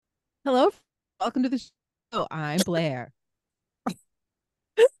Hello, welcome to the show. I'm Blair.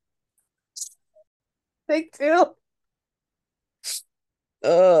 Take two.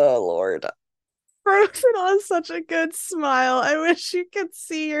 Oh Lord. Frozen on such a good smile. I wish you could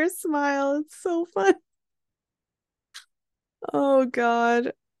see your smile. It's so fun. Oh God.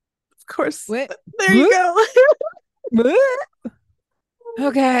 Of course. What? There you go.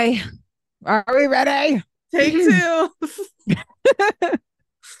 Okay, are we ready? Take You two.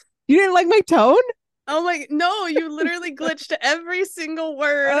 didn't like my tone? Oh my no, you literally glitched every single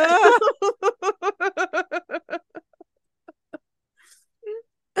word. Uh,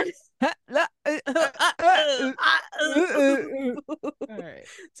 All right.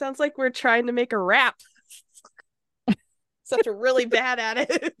 Sounds like we're trying to make a rap. Such a really bad at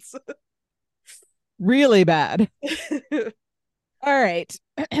Really bad. it. All right.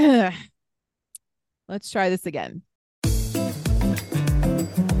 Let's try this again.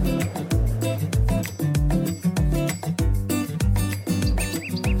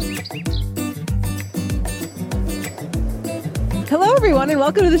 Hello, everyone, and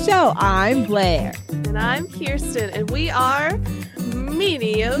welcome to the show. I'm Blair. And I'm Kirsten, and we are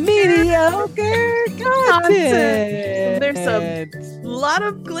Mediocre content. There's a lot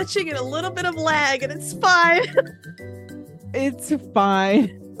of glitching and a little bit of lag, and it's fine. It's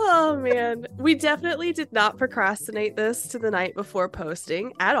fine. Oh man, we definitely did not procrastinate this to the night before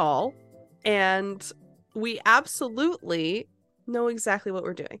posting at all, and we absolutely know exactly what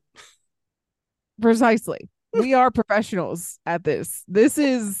we're doing. Precisely. We are professionals at this. This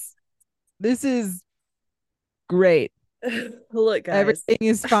is great. Look, guys, Everything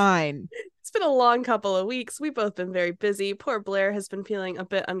is fine. it's been a long couple of weeks. We've both been very busy. Poor Blair has been feeling a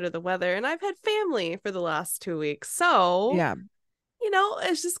bit under the weather, and I've had family for the last 2 weeks. So, Yeah.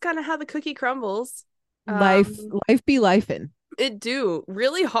 it's just kind of how the cookie crumbles. Life life be lifing. It do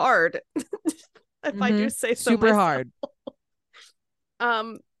really hard. If I do say so Super myself. hard.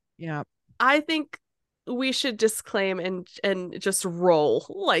 Um, Yeah. I think we should disclaim and just roll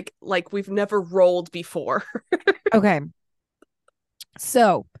like we've never rolled before. Okay.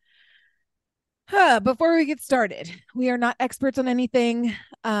 So, before we get started, we are not experts on anything.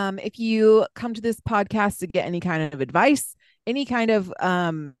 If you come to this podcast to get any kind of advice, any kind of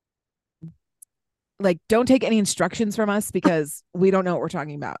like, don't take any instructions from us because we don't know what we're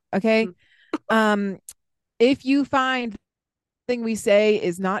talking about. Okay. um if you find thing we say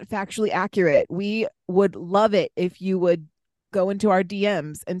is not factually accurate, we would love it if you would go into our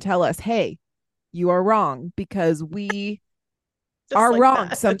DMs and tell us, hey, you are wrong, because we Just are like wrong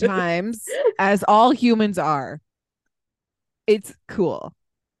that. sometimes, as all humans are. It's cool.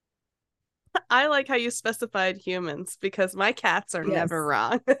 I like how you specified humans because my cats are Yes, never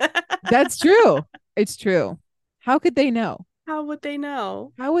wrong. that's true. It's true. How could they know? How would they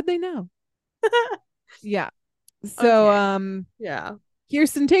know? How would they know? Yeah. So Okay. Yeah.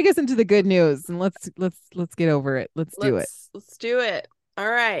 Kirsten, take us into the good news and let's get over it. Let's do it. Let's do it. All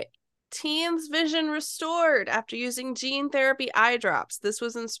right. Teen's vision restored after using gene therapy eye drops. This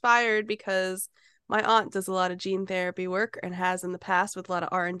was inspired because my aunt does a lot of gene therapy work and has in the past with a lot of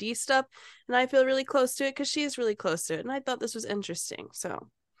R&D stuff, and I feel really close to it because she's really close to it, and I thought this was interesting. So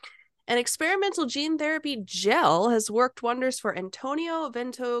an experimental gene therapy gel has worked wonders for Antonio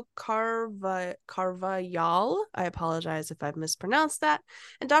Vento Carvajal. I apologize if I've mispronounced that.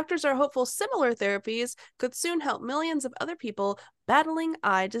 And doctors are hopeful similar therapies could soon help millions of other people battling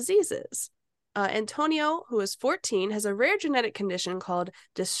eye diseases. Antonio, who is 14, has a rare genetic condition called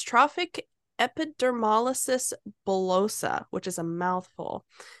dystrophic epidermolysis bullosa, which is a mouthful.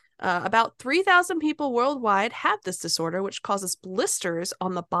 About 3,000 people worldwide have this disorder, which causes blisters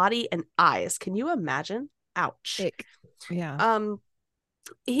on the body and eyes. Can you imagine? Ouch. Ick. Yeah.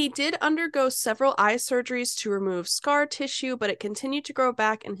 He did undergo several eye surgeries to remove scar tissue, but it continued to grow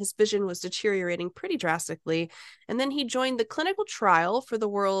back and his vision was deteriorating pretty drastically. And then he joined the clinical trial for the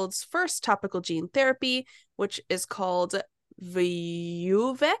world's first topical gene therapy, which is called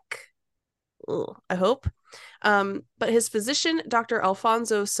Vyuvek. I hope. But his physician, Dr.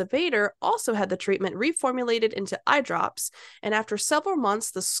 Alfonso Saavedra, also had the treatment reformulated into eye drops. And after several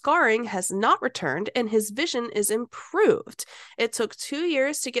months, the scarring has not returned and his vision is improved. It took 2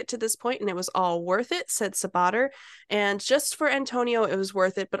 years to get to this point, and it was all worth it, said Saavedra. And just for Antonio, it was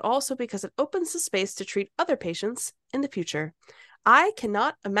worth it, but also because it opens the space to treat other patients in the future. I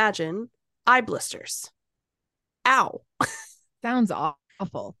cannot imagine eye blisters. Ow. Sounds awful.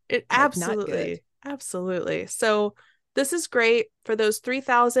 It Like, not good. absolutely. So this is great for those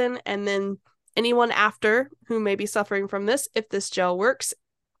 3,000 and then anyone after who may be suffering from this. If this gel works,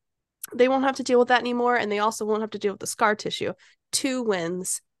 they won't have to deal with that anymore, and they also won't have to deal with the scar tissue. 2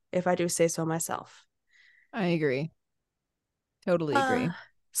 wins if I do say so myself. I agree. Totally agree.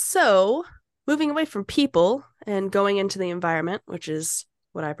 So moving away from people and going into the environment, which is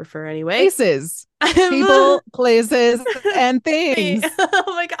what I prefer anyway. Places. People, places, and things. Oh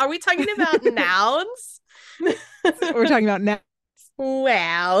my God. Are we talking about nouns? We're talking about nouns.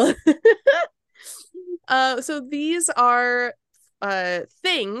 Wow. So these are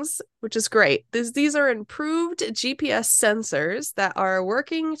things, which is great. These are improved GPS sensors that are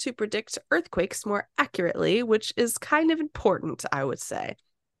working to predict earthquakes more accurately, which is kind of important, I would say.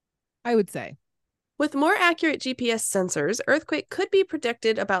 With more accurate GPS sensors, earthquake could be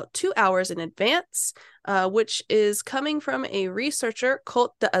predicted about 2 hours in advance, which is coming from a researcher,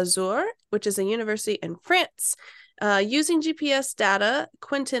 Côte d'Azur, which is a university in France. Using GPS data,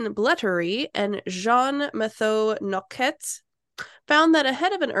 Quentin Blettery and Jean-Mathieu Noquet found that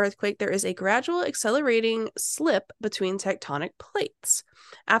ahead of an earthquake, there is a gradual accelerating slip between tectonic plates.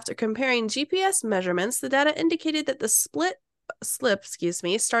 After comparing GPS measurements, the data indicated that the slip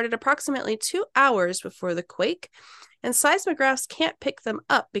started approximately 2 hours before the quake, and seismographs can't pick them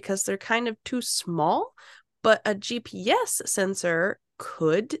up because they're kind of too small, but a GPS sensor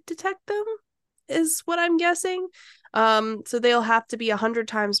could detect them, is what I'm guessing. So they'll have to be 100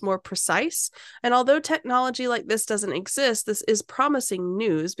 times more precise. And although technology like this doesn't exist, this is promising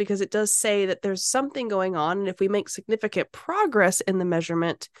news because it does say that there's something going on. And if we make significant progress in the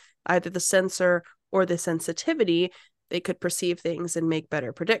measurement, either the sensor or the sensitivity, they could perceive things and make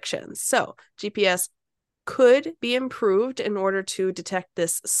better predictions. So GPS could be improved in order to detect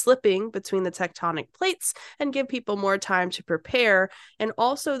this slipping between the tectonic plates and give people more time to prepare. And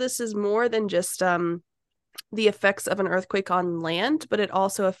also, this is more than just the effects of an earthquake on land, but it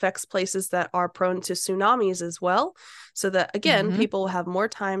also affects places that are prone to tsunamis as well. So that, again, people will have more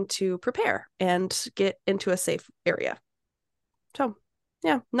time to prepare and get into a safe area. So,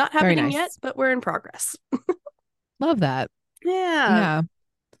 yeah, not happening yet, but we're in progress. Love that. Yeah.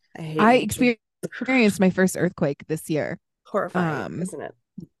 I experienced my first earthquake this year. Horrifying, isn't it?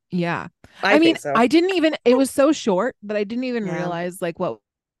 Yeah. I mean, so. I didn't even, it was so short that I didn't even realize like what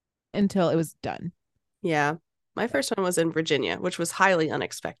until it was done. Yeah. My first one was in Virginia, which was highly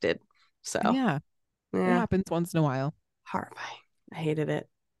unexpected. So yeah. It happens once in a while. Horrifying. I hated it.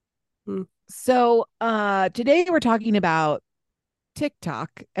 So today we're talking about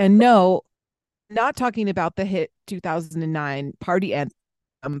TikTok, and no, not talking about the hit 2009 Party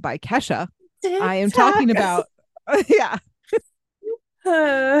Anthem by Kesha. TikTok. I am talking about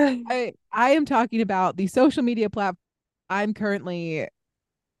I am talking about the social media platform I'm currently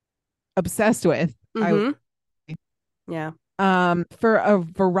obsessed with. Yeah. For a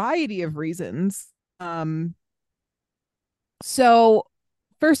variety of reasons. So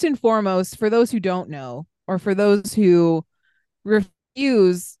first and foremost, for those who don't know, or for those who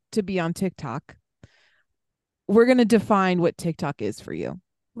refuse to be on TikTok, we're going to define what TikTok is for you.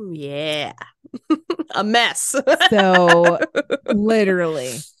 Yeah. A mess. So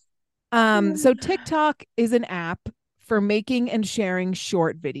literally. So TikTok is an app for making and sharing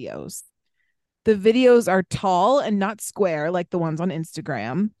short videos. The videos are tall and not square like the ones on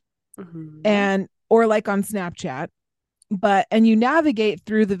Instagram and or like on Snapchat, and you navigate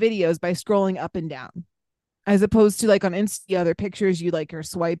through the videos by scrolling up and down, as opposed to like on Insta, other pictures you like are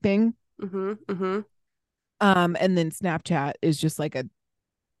swiping. And then Snapchat is just like a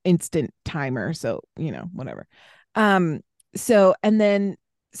instant timer, so whatever. So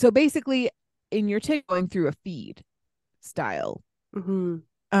basically in your TikTok going through a feed style.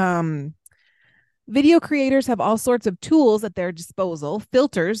 Video creators have all sorts of tools at their disposal.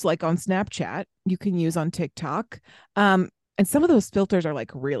 Filters like on Snapchat you can use on TikTok. And some of those filters are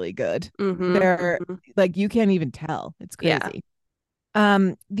like really good. They're like, you can't even tell. It's crazy.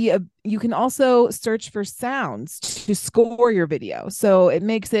 You can also search for sounds to score your video. So it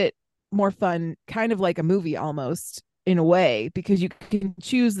makes it more fun, kind of like a movie almost in a way, because you can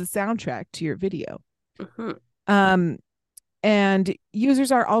choose the soundtrack to your video. And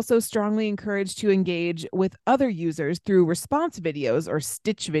users are also strongly encouraged to engage with other users through response videos or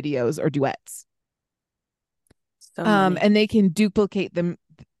stitch videos or duets. And they can duplicate them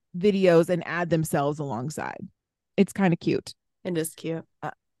videos and add themselves alongside. It's kind of cute. It is cute.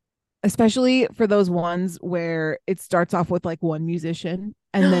 Especially for those ones where it starts off with like one musician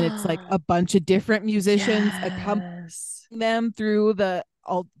and then it's like a bunch of different musicians accompanying them through the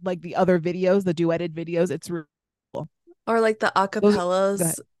other videos, the duetted videos. It's really cool. Or like the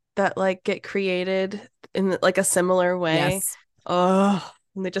acapellas that like get created in like a similar way. Yes. Oh,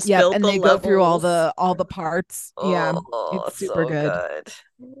 and they just build and the they levels. Go through all the parts. It's super so good.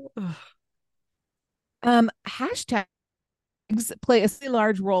 Hashtag play a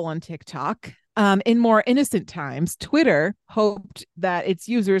large role on TikTok. In more innocent times, Twitter hoped that its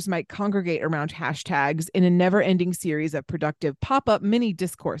users might congregate around hashtags in a never-ending series of productive pop-up mini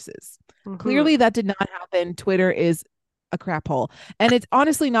discourses. Clearly, that did not happen. Twitter is a crap hole, and it's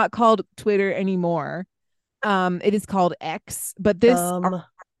honestly not called Twitter anymore. It is called X, but this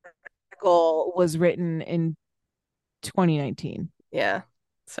article was written in 2019. Yeah.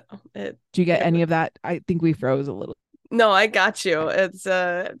 So do you get any of that? I think we froze a little. No, I got you. It's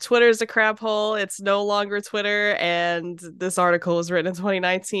Twitter's a crap hole. It's no longer Twitter, and this article was written in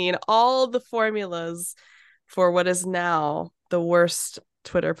 2019. All the formulas for what is now the worst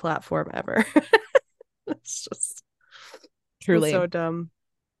Twitter platform ever. It's just truly so dumb.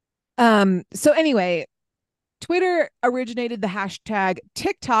 So anyway, Twitter originated the hashtag.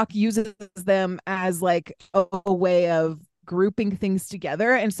 TikTok uses them as like a way of grouping things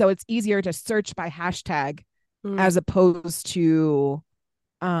together, and so it's easier to search by hashtag as opposed to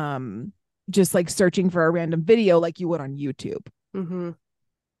just like searching for a random video like you would on YouTube.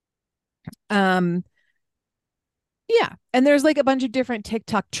 Yeah, and there's like a bunch of different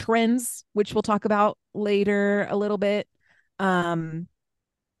TikTok trends, which we'll talk about later a little bit,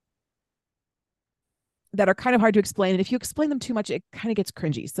 that are kind of hard to explain, and if you explain them too much, it kind of gets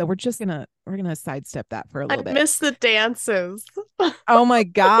cringy. So we're gonna sidestep that for a little bit. I miss the dances. Oh my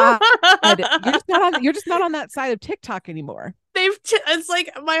god, you're just not on that side of TikTok anymore. It's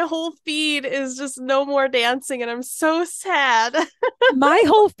like my whole feed is just no more dancing, and I'm so sad. My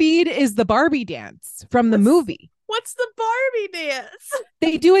whole feed is the Barbie dance from the movie. What's the Barbie dance?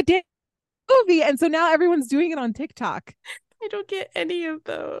 They do a dance movie, and so now everyone's doing it on TikTok. I don't get any of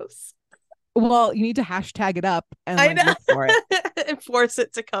those. Well, you need to hashtag it up and like, look for it and force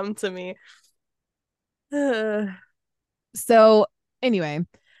it to come to me. So anyway,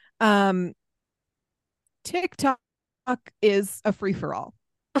 TikTok is a free-for-all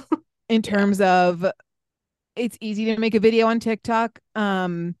in terms of it's easy to make a video on TikTok.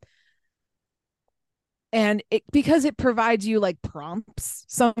 And because it provides you like prompts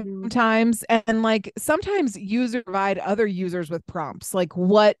sometimes, and like sometimes users provide other users with prompts, like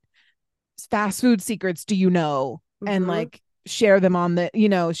what fast food secrets do you know, and like share them on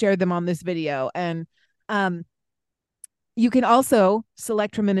this video. And you can also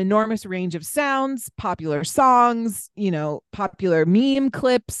select from an enormous range of sounds, popular songs, popular meme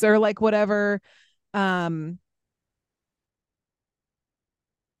clips, or like whatever. Yeah,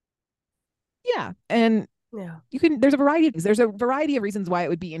 and there's a variety of things. There's a variety of reasons why it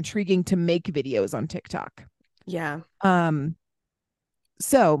would be intriguing to make videos on TikTok.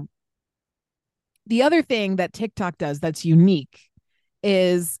 So the other thing that TikTok does that's unique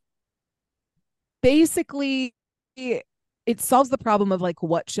is basically it solves the problem of like,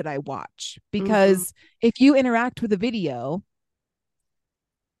 what should I watch? Because if you interact with a video,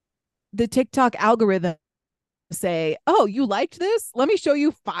 the TikTok algorithm say, oh, you liked this? Let me show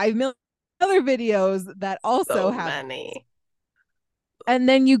you 5 million other videos that also have many. And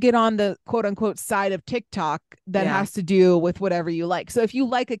then you get on the quote unquote side of TikTok that has to do with whatever you like. So if you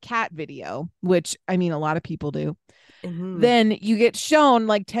like a cat video, which I mean, a lot of people do, then you get shown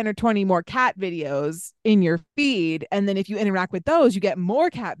like 10 or 20 more cat videos in your feed. And then if you interact with those, you get more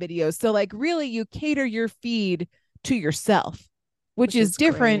cat videos. So like really you cater your feed to yourself, which is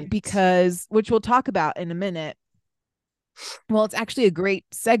different because, which we'll talk about in a minute. Well, it's actually a great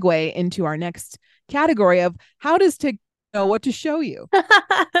segue into our next category of how does TikTok know what to show you?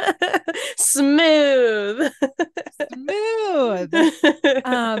 Smooth.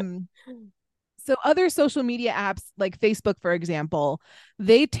 So other social media apps like Facebook, for example,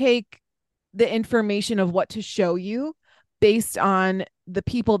 they take the information of what to show you based on the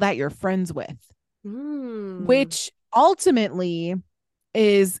people that you're friends with, which ultimately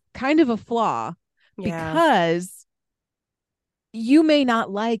is kind of a flaw because you may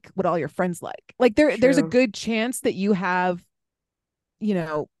not like what all your friends like. Like there's a good chance that you have,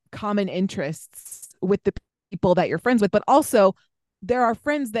 common interests with the people that you're friends with, but also there are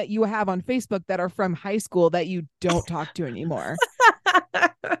friends that you have on Facebook that are from high school that you don't talk to anymore.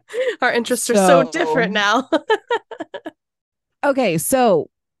 Our interests are so different now. Okay, so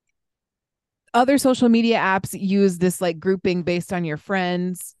other social media apps use this like grouping based on your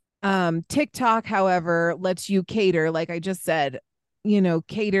friends. TikTok, however, lets you cater, like I just said,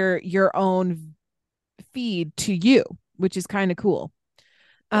 cater your own feed to you, which is kind of cool.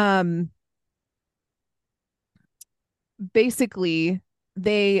 Basically,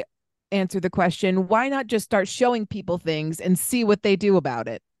 they answer the question, why not just start showing people things and see what they do about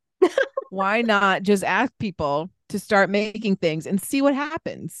it? Why not just ask people to start making things and see what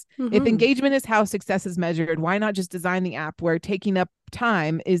happens. If Mm-hmm. engagement is how success is measured, why not just design the app where taking up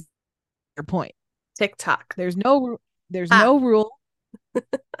time is your point? TikTok. There's no rule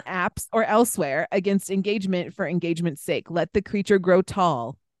apps or elsewhere against engagement for engagement's sake. Let the creature grow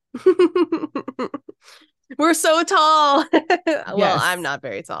tall. We're so tall. Well, Yes. I'm not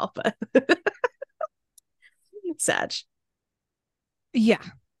very tall, but Sag. Yeah.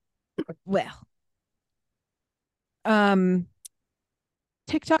 Well,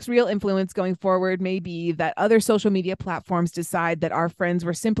 TikTok's real influence going forward may be that other social media platforms decide that our friends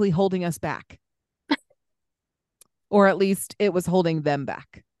were simply holding us back. Or at least it was holding them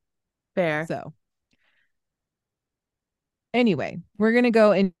back. Fair. So anyway, we're going to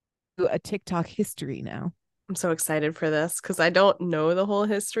go into a TikTok history now. I'm so excited for this because I don't know the whole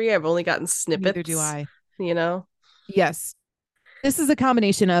history. I've only gotten snippets. Neither do I. You know? Yes. This is a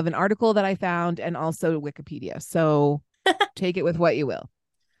combination of an article that I found and also Wikipedia. So take it with what you will.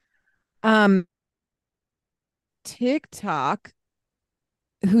 TikTok,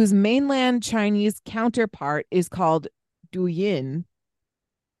 whose mainland Chinese counterpart is called Douyin,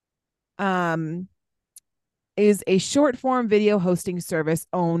 is a short form video hosting service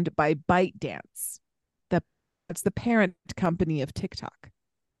owned by ByteDance. That's the parent company of TikTok.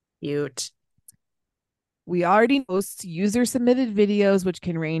 Cute. We already post user submitted videos, which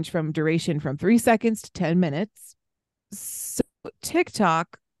can range from duration from 3 seconds to 10 minutes. So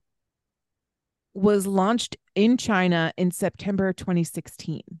TikTok was launched in China in September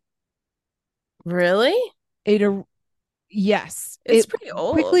 2016. Really? Yes. It's it pretty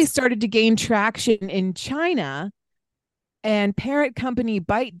old. Quickly started to gain traction in China, and parent company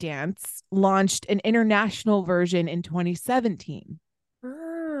ByteDance launched an international version in 2017.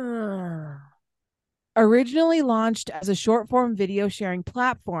 Originally launched as a short form video sharing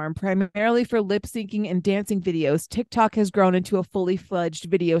platform, primarily for lip syncing and dancing videos, TikTok has grown into a fully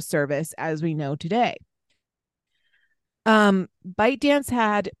fledged video service as we know today. ByteDance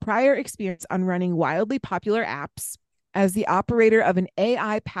had prior experience on running wildly popular apps as the operator of an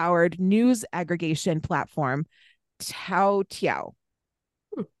AI-powered news aggregation platform, Toutiao.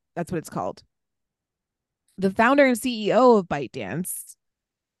 That's what it's called. The founder and CEO of ByteDance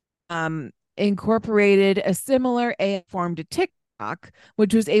incorporated a similar AI form to TikTok,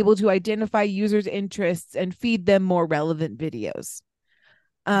 which was able to identify users' interests and feed them more relevant videos.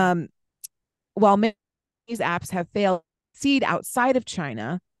 While many of these apps have failed to succeed outside of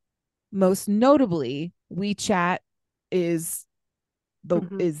China, most notably WeChat is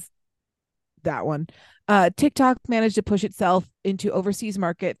that one. TikTok managed to push itself into overseas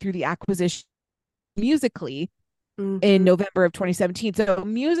market through the acquisition of Musical.ly in November of 2017. So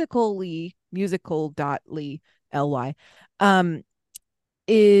musical.ly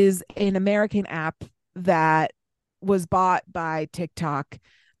is an American app that was bought by TikTok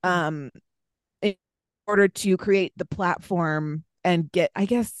in order to create the platform and get, I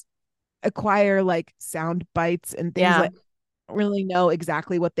guess, acquire like sound bites and things. Like, I don't really know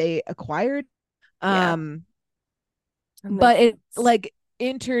exactly what they acquired. But it like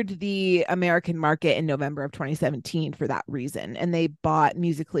entered the American market in November of 2017 for that reason, and they bought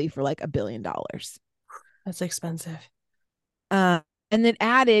Musical.ly for like $1 billion. That's expensive. And then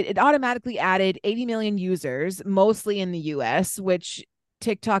it automatically added 80 million users, mostly in the US, which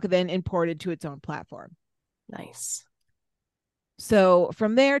TikTok then imported to its own platform. Nice. So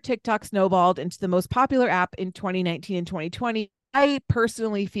from there, TikTok snowballed into the most popular app in 2019 and 2020. I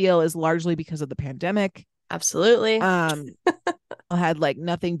personally feel is largely because of the pandemic. Absolutely. I had like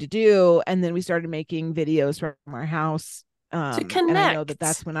nothing to do, and then we started making videos from our house. To connect. And I know that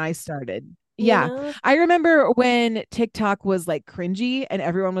that's when I started. Yeah. I remember when TikTok was like cringy and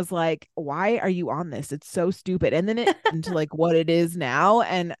everyone was like, why are you on this? It's so stupid. And then it into like what it is now,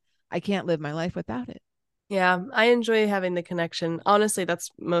 and I can't live my life without it. Yeah, I enjoy having the connection. Honestly, that's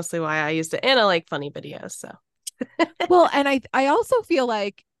mostly why I used it. And I like funny videos, so. Well, and I also feel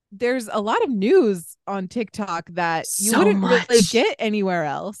like there's a lot of news on TikTok that you wouldn't really get anywhere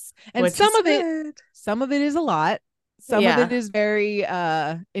else. And some of it is a lot. Some of it is very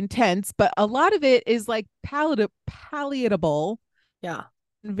intense, but a lot of it is like palatable. Yeah.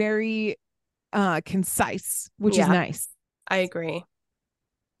 Very concise, which is nice. I agree.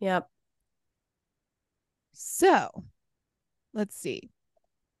 Yep. So let's see.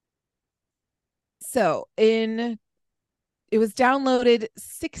 So it was downloaded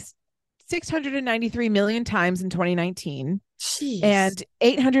 693 million times in 2019. Jeez. And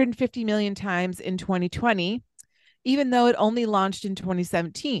 850 million times in 2020, even though it only launched in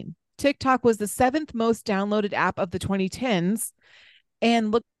 2017. TikTok was the 7th most downloaded app of the 2010s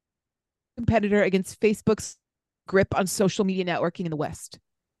and looked competitor against Facebook's grip on social media networking in the West.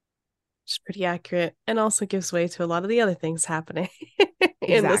 It's pretty accurate, and also gives way to a lot of the other things happening in the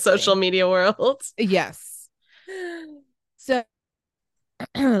Exactly. social media world. Yes. So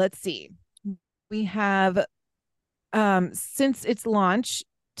let's see. We have since its launch,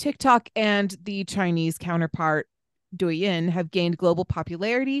 TikTok and the Chinese counterpart Douyin have gained global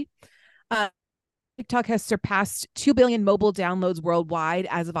popularity. TikTok has surpassed 2 billion mobile downloads worldwide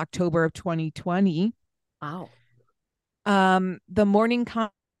as of October of 2020. Wow. The Morning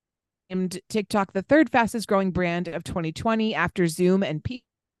Consult named TikTok the third fastest growing brand of 2020 after Zoom and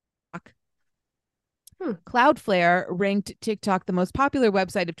Peacock. Cloudflare ranked TikTok the most popular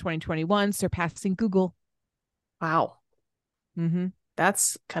website of 2021, surpassing Google. Wow. Mm-hmm.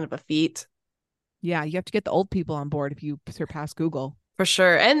 That's kind of a feat. Yeah, you have to get the old people on board if you surpass Google. For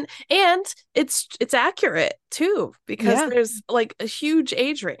sure. And it's accurate too, because there's like a huge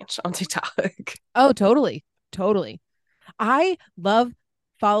age range on TikTok. Oh, totally. Totally. I love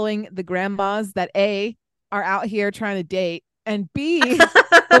following the grandmas that A, are out here trying to date, and B,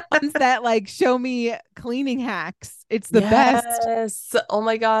 the ones that like show me cleaning hacks. It's the best. Yes. Oh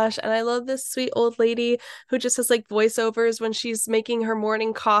my gosh. And I love this sweet old lady who just has like voiceovers when she's making her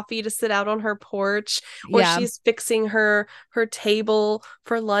morning coffee to sit out on her porch, or she's fixing her table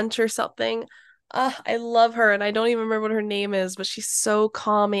for lunch or something. I love her, and I don't even remember what her name is, but she's so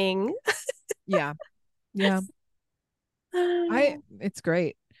calming. Yeah. It's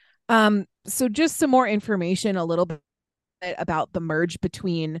great. So just some more information a little bit about the merge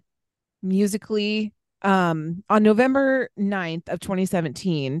between Musical.ly. On November 9th of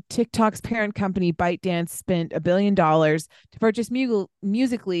 2017, TikTok's parent company ByteDance spent $1 billion to purchase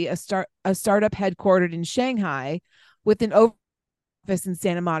Musical.ly, a startup headquartered in Shanghai with an office in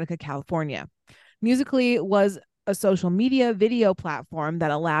Santa Monica, California. Musical.ly was a social media video platform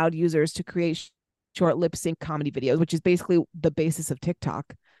that allowed users to create short lip sync comedy videos, which is basically the basis of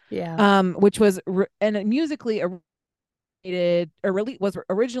TikTok. Yeah. Which was and Musical.ly was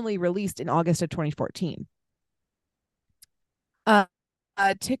originally released in August of 2014.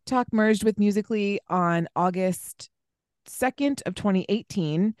 TikTok merged with Musical.ly on August 2nd of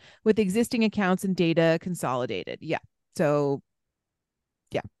 2018 with existing accounts and data consolidated. Yeah. So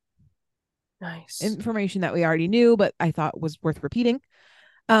yeah. Nice. Information that we already knew, but I thought was worth repeating.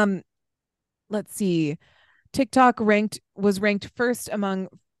 Let's see. TikTok was ranked first among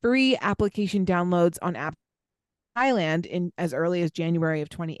free application downloads on App Thailand in as early as January of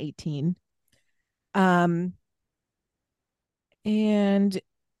 2018. And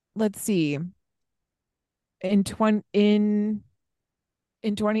let's see. In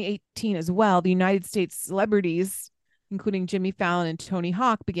 2018 as well, the United States celebrities, including Jimmy Fallon and Tony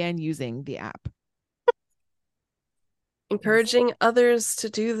Hawk, began using the app. Encouraging others to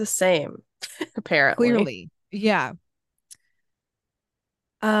do the same, apparently. Clearly. Yeah.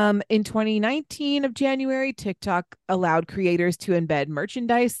 In 2019 of January, TikTok allowed creators to embed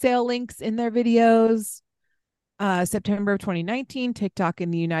merchandise sale links in their videos. September of 2019, TikTok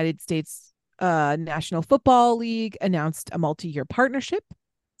and the United States National Football League announced a multi-year partnership.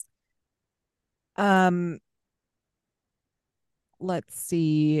 Let's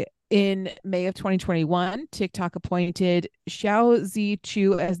see. In May of 2021, TikTok appointed Xiao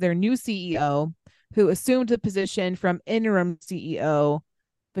Zichu as their new CEO, who assumed the position from interim CEO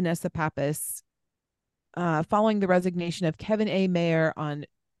Vanessa Pappas, following the resignation of Kevin A. Mayer on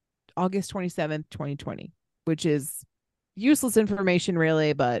August 27th, 2020, which is useless information,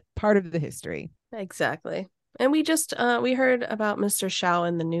 really, but part of the history. Exactly. And we just we heard about Mr. Xiao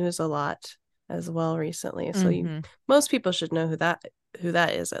in the news a lot as well recently. So most people should know who that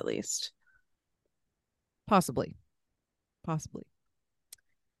is, at least. Possibly.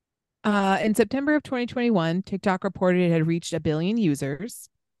 In September of 2021, TikTok reported it had reached 1 billion users.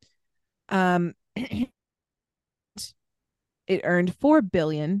 It earned $4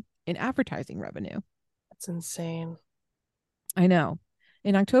 billion in advertising revenue. That's insane. I know.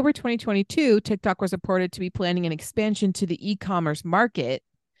 In October 2022, TikTok was reported to be planning an expansion to the e-commerce market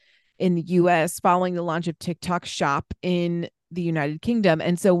in the US following the launch of TikTok Shop in the United Kingdom.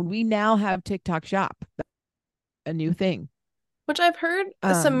 And so we now have TikTok Shop, a new thing. Which I've heard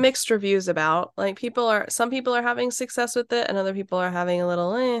some mixed reviews about. Like some people are having success with it and other people are having a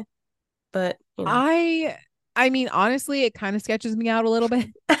little but you know. I mean, honestly, it kind of sketches me out a little bit.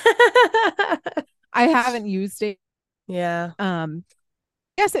 I haven't used it. Yeah. I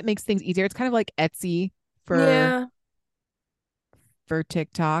guess it makes things easier. It's kind of like Etsy for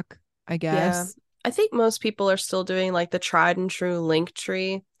TikTok, I guess. Yeah. I think most people are still doing like the tried and true link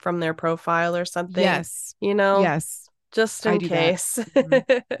tree from their profile or something. Yes. You know? Yes. Just in case.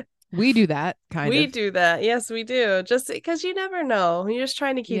 We do that kind We of. do that. Yes, we do. Just because you never know. You're just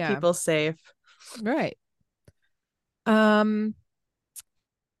trying to keep Yeah. people safe. Right. Um,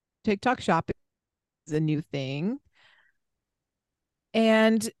 TikTok Shop is a new thing.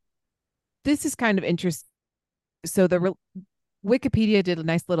 And this is kind of interesting. So Wikipedia did a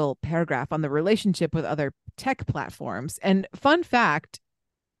nice little paragraph on the relationship with other tech platforms. And fun fact,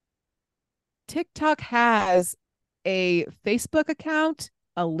 TikTok has a Facebook account,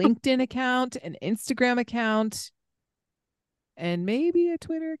 a LinkedIn account, an Instagram account, and maybe a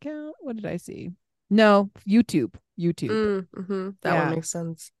Twitter account. What did I see? No, YouTube. YouTube. That one Yeah. makes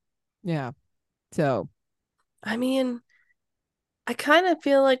sense. Yeah. So, I mean, I kind of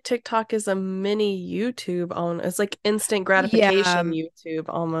feel like TikTok is a mini YouTube on it's like instant yeah. gratification YouTube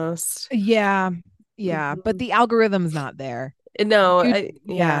almost. Yeah. Yeah. But Mhm. the algorithm's not there. No, You, yeah.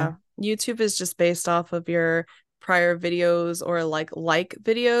 yeah. YouTube is just based off of your prior videos or like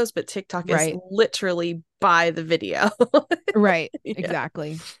videos, but TikTok is Right. literally by the video. Right. Yeah.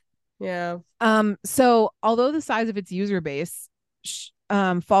 Exactly. Yeah. So although the size of its user base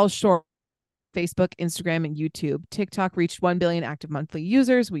falls short Facebook, Instagram, and YouTube, TikTok reached 1 billion active monthly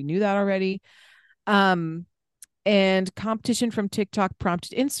users. We knew that already. Um, and competition from TikTok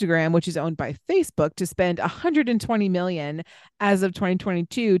prompted Instagram, which is owned by Facebook, to spend 120 million as of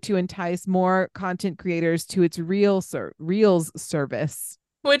 2022 to entice more content creators to its Reels service.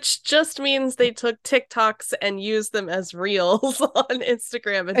 Which just means they took TikToks and used them as reels on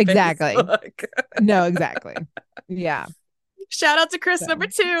Instagram and Exactly. Facebook. No, exactly. Yeah. Shout out to Chris So. number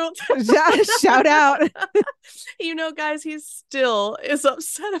 2. Shout out. You know, guys, he still is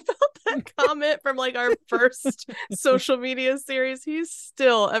upset about that comment from like our first social media series. He's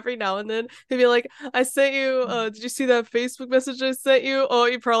still every now and then he'll be like, I sent you did you see that Facebook message I sent you? Oh,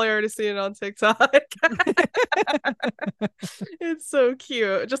 you probably already seen it on TikTok. It's so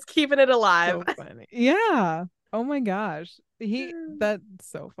cute. Just keeping it alive. So funny. Yeah. Oh my gosh. That's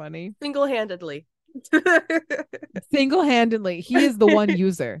so funny. Single-handedly. Single-handedly, he is the one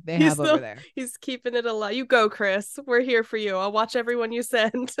user they have over there. He's keeping it alive. You go, Chris. We're here for you. I'll watch everyone you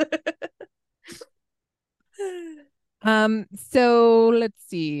send. So let's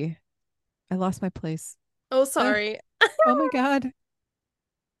see. I lost my place. Oh, sorry. Oh my God.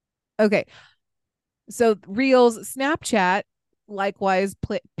 Okay. So Reels, Snapchat likewise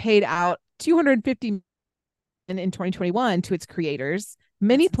paid out 250 million in 2021 to its creators.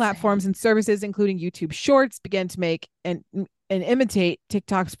 Many platforms and services, including YouTube Shorts, began to make and imitate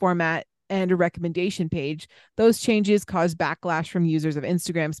TikTok's format and a recommendation page. Those changes caused backlash from users of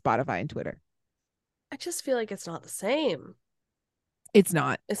Instagram, Spotify, and Twitter. I just feel like it's not the same. It's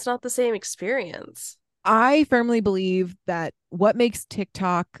not. It's not the same experience. I firmly believe that what makes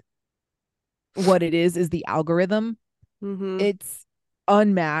TikTok what it is the algorithm. Mm-hmm. It's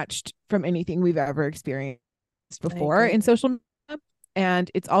unmatched from anything we've ever experienced before in social media.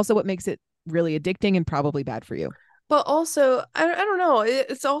 And it's also what makes it really addicting and probably bad for you. But also, I don't know.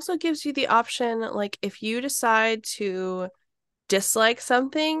 It also gives you the option, like, if you decide to dislike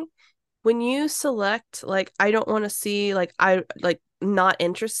something, when you select, like, I don't want to see, like, I like not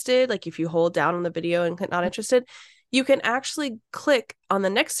interested, like, if you hold down on the video and click not interested, you can actually click on the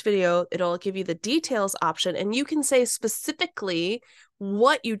next video. It'll give you the details option, and you can say specifically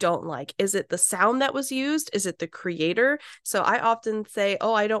what you don't like. Is it the sound that was used? Is it the creator? So I often say,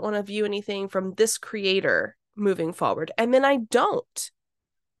 oh, I don't want to view anything from this creator moving forward. And then I don't.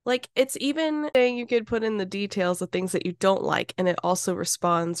 Like, it's even saying you could put in the details of things that you don't like, and it also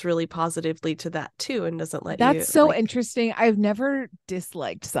responds really positively to that too, and doesn't let you. That's so interesting. I've never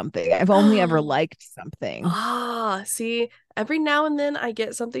disliked something. I've only ever liked something. See, every now and then I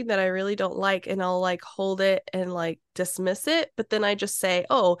get something that I really don't like, and I'll like hold it and like dismiss it, but then I just say,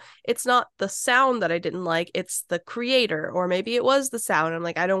 oh, it's not the sound that I didn't like, it's the creator, or maybe it was the sound. I'm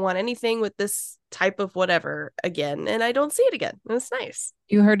like, I don't want anything with this type of whatever again, and I don't see it again, and it's nice.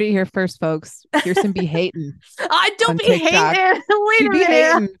 You heard it here first, folks. Kirsten be hating. I don't be hating. Wait a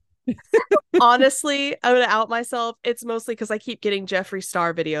minute. Honestly, I'm gonna out myself. It's mostly because I keep getting Jeffree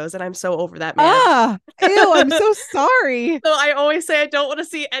Star videos, and I'm so over that man. Ew, I'm so sorry. So I always say I don't want to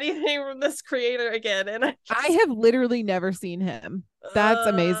see anything from this creator again, and I have literally never seen him. That's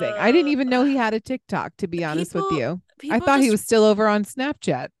amazing. I didn't even know he had a TikTok, to be honest with you. I thought he was still over on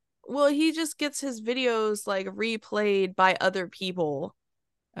Snapchat. Well, he just gets his videos like replayed by other people.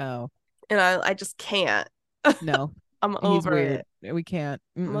 Oh. And I just can't. No. I'm over it. We can't.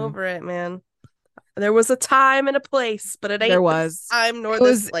 I'm over it, man. There was a time and a place, but it ain't there was this time nor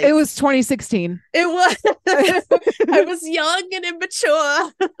this place. It was 2016. It was. I was young and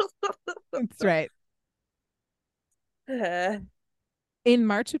immature. That's right. In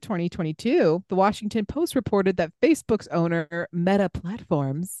March of 2022, the Washington Post reported that Facebook's owner, Meta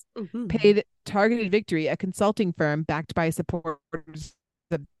Platforms, paid Targeted Victory, a consulting firm backed by supporters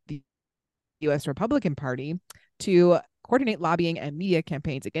of the U.S. Republican Party, to coordinate lobbying and media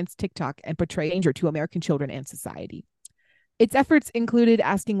campaigns against TikTok and portray danger to American children and society. Its efforts included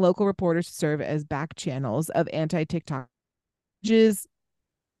asking local reporters to serve as back channels of anti-TikTok pages,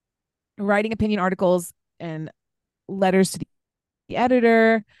 writing opinion articles and letters to the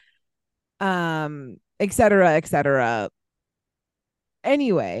editor, et cetera, et cetera.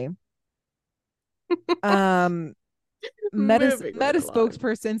 Anyway, Meta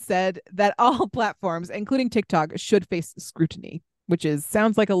spokesperson said that all platforms, including TikTok, should face scrutiny, which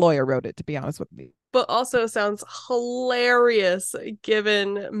sounds like a lawyer wrote it, to be honest with me. But also sounds hilarious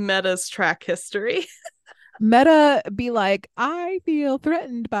given Meta's track history. Meta be like, I feel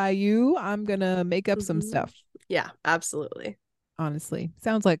threatened by you. I'm going to make up some stuff. Yeah, absolutely. Honestly,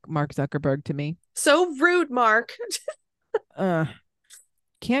 sounds like Mark Zuckerberg to me. So rude, Mark.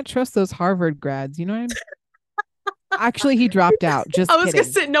 Can't trust those Harvard grads. You know what I mean? Actually, he dropped out. Just I was going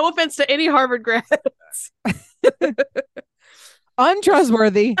to say, no offense to any Harvard grads.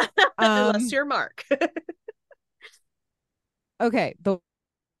 Untrustworthy. Unless you're Mark. Okay. The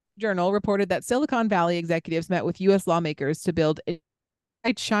Journal reported that Silicon Valley executives met with U.S. lawmakers to build a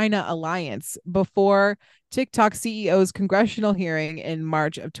China alliance before TikTok CEO's congressional hearing in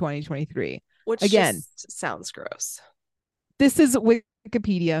March of 2023. Which again just sounds gross. This is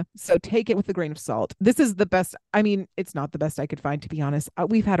Wikipedia, so take it with a grain of salt. This is the best. I mean, it's not the best I could find, to be honest.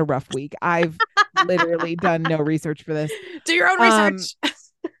 We've had a rough week. I've literally done no research for this. Do your own research.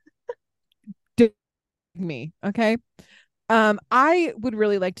 Me, okay. I would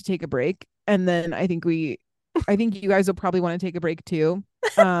really like to take a break, and then I think you guys will probably want to take a break too.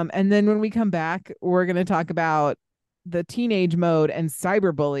 And then when we come back, we're going to talk about the teenage mode and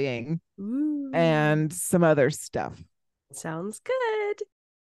cyberbullying and some other stuff. Sounds good.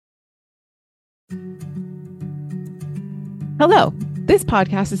 Hello. This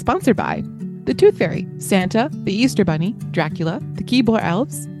podcast is sponsored by the Tooth Fairy, Santa, the Easter Bunny, Dracula, the Keebler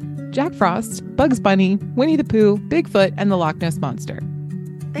Elves, Jack Frost, Bugs Bunny, Winnie the Pooh, Bigfoot, and the Loch Ness Monster.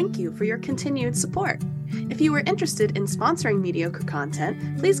 Thank you for your continued support. If you are interested in sponsoring mediocre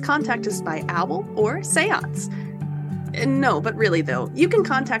content, please contact us by owl or seance. No, but really though, you can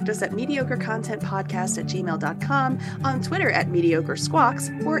contact us at mediocrecontentpodcast@gmail.com, on Twitter at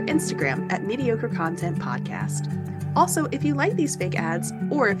mediocresquawks, or Instagram at mediocrecontentpodcast. Also, if you like these fake ads,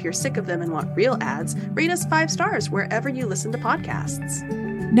 or if you're sick of them and want real ads, rate us 5 stars wherever you listen to podcasts.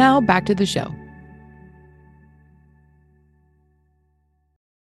 Now back to the show.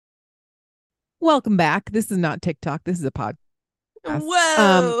 Welcome back. This is not TikTok. This is a podcast.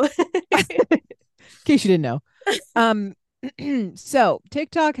 Whoa! In case you didn't know. So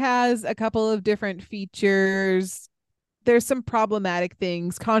TikTok has a couple of different features. There's some problematic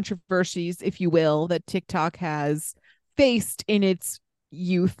things, controversies, if you will, that TikTok has faced in its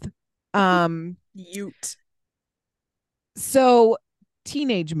youth. So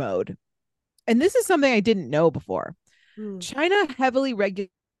teenage mode. And this is something I didn't know before. China heavily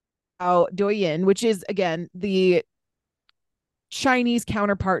regulates Douyin, which is, again, the Chinese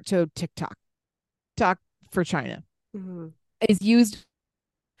counterpart to TikTok. TikTok for China is used.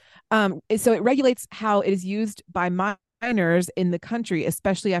 So it regulates how it is used by minors in the country,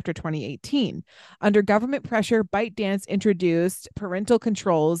 especially after 2018. Under government pressure, ByteDance introduced parental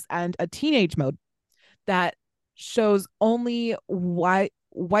controls and a teenage mode that shows only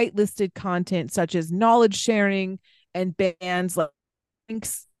whitelisted content such as knowledge sharing and bans like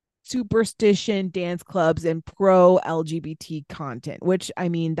superstition, dance clubs, and pro LGBT content, which, I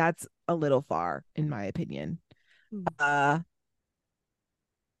mean, that's a little far in my opinion. But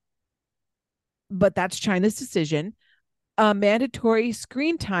that's China's decision. A mandatory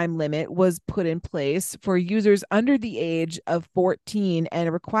screen time limit was put in place for users under the age of 14 and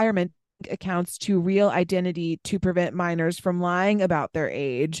a requirement accounts to real identity to prevent minors from lying about their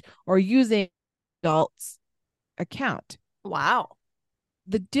age or using adults' account. Wow.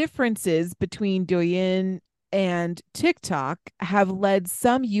 The differences between Douyin and TikTok have led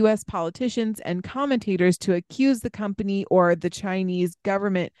some U.S. politicians and commentators to accuse the company or the Chinese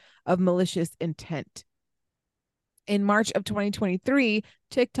government of malicious intent. In March of 2023,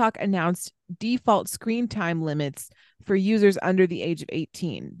 TikTok announced default screen time limits for users under the age of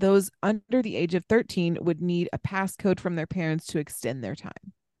 18. Those under the age of 13 would need a passcode from their parents to extend their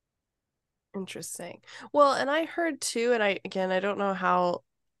time. Interesting. Well, and I heard too, and I don't know how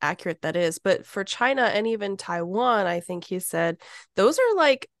accurate that is, but for China and even Taiwan, I think he said those are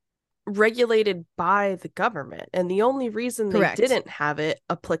like regulated by the government. And the only reason they Correct. didn't have it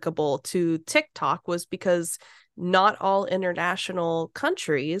applicable to TikTok was because not all international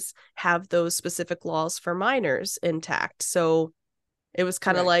countries have those specific laws for minors intact. So it was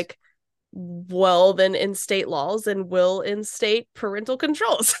kind of Correct. like, well, then instate laws and will instate parental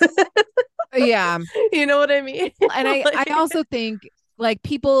controls. Yeah. You know what I mean? And I Like, also think like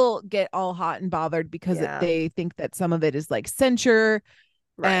people get all hot and bothered because yeah, they think that some of it is like censure.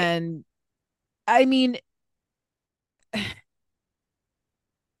 right. And I mean,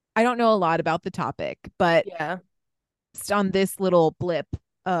 I don't know a lot about the topic, but Yeah. just on this little blip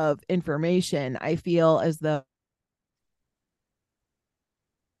of information, I feel as though,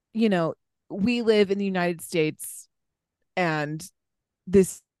 you know, we live in the United States and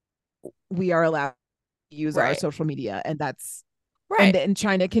this we are allowed to use our Right. social media, and that's and Right. then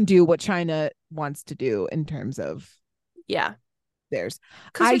China can do what China wants to do in terms of Yeah. theirs.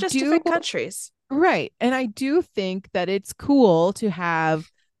 Because they're I just do different countries. Right. And I do think that it's cool to have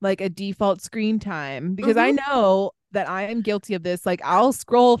like a default screen time because I Mm-hmm. know that I am guilty of this. Like I'll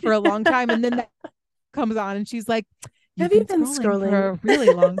scroll for a long time and then that comes on and she's like, you've Have you been been scrolling for scrolling? a really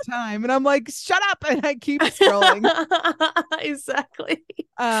long time. And I'm like, shut up. And I keep scrolling. Exactly.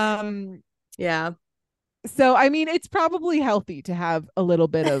 Um, Yeah. so I mean it's probably healthy to have a little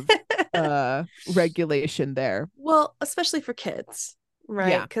bit of regulation there. Well, especially for kids, right?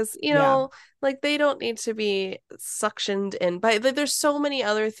 Yeah. Because, Yeah. like they don't need to be suctioned in by, there's so many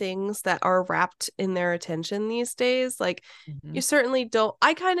other things that are wrapped in their attention these days. Like, you Mhm. certainly don't,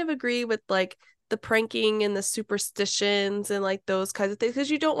 I kind of agree with like the pranking and the superstitions and like those kinds of things because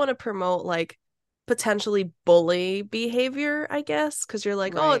you don't want to promote like potentially bully behavior, I guess, because you're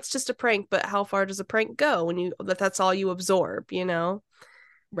like, oh, Right. it's just a prank, but how far does a prank go when that's all you absorb,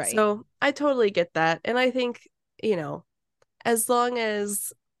 Right. So I totally get that. And I think, you know, as long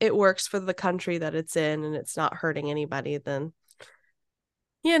as it works for the country that it's in and it's not hurting anybody, then,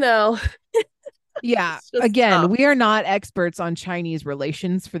 you know, Yeah. it's just Again, tough. we are not experts on Chinese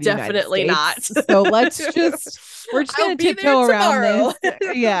relations for the United Definitely not. States. So we're just I'll going to be there tiptoe around tomorrow. this.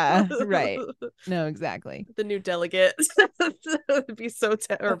 Yeah. Right. No, exactly. The new delegate. That would be so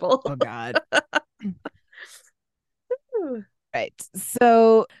terrible. Oh, God. Right.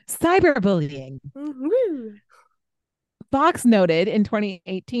 So, cyberbullying. Fox noted in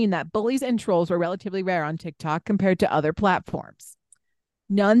 2018 that bullies and trolls were relatively rare on TikTok compared to other platforms.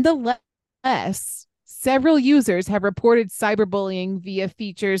 Nonetheless, several users have reported cyberbullying via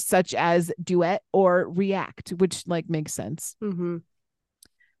features such as Duet or React, which like makes sense. Mm-hmm.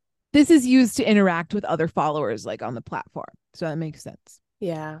 This is used to interact with other followers like on the platform. So that makes sense.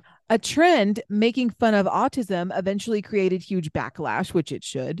 Yeah. A trend making fun of autism eventually created huge backlash, which it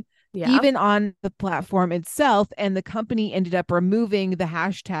should, Yeah. even on the platform itself, and the company ended up removing the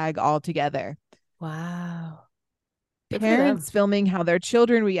hashtag altogether. Wow. Good for them. Parents filming how their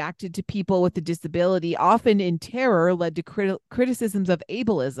children reacted to people with a disability, often in terror, led to criticisms of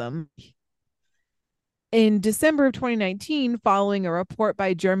ableism. In December of 2019, following a report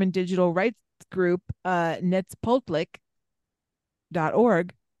by German digital rights group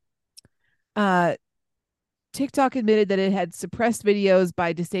Netzpolitik.org, TikTok admitted that it had suppressed videos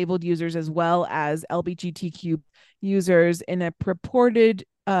by disabled users as well as LGBTQ users in a purported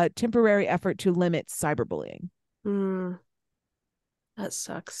temporary effort to limit cyberbullying. Mm, that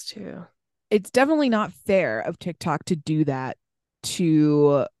sucks too. It's definitely not fair of TikTok to do that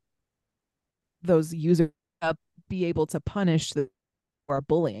to those users, be able to punish the or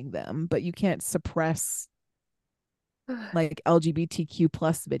bullying them, but you can't suppress like LGBTQ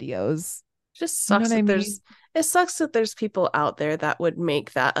plus videos. Just You know sucks what I that mean? it sucks that there's people out there that would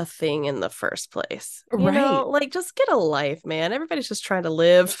make that a thing in the first place. Right. Like just get a life, man. Everybody's just trying to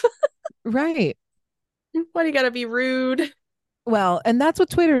live. Right. Why do you gotta be rude? Well, and that's what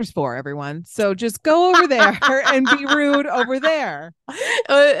Twitter's for, everyone. So just go over there and be rude over there.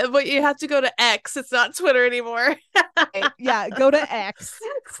 But you have to go to X. It's not Twitter anymore. Right? Yeah, go to X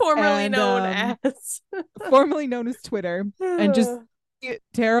Formerly and known as. formerly known as Twitter and just be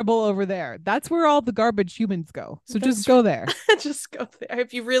terrible over there. That's where all the garbage humans go. So just That's go there. just go there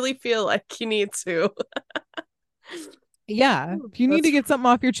if you really feel like you need to. Yeah. If you need That's to get something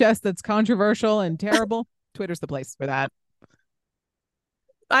off your chest that's controversial and terrible, Twitter's the place for that.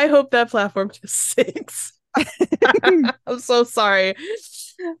 I hope that platform just sinks. I'm so sorry.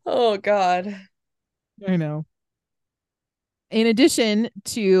 Oh God. I know. In addition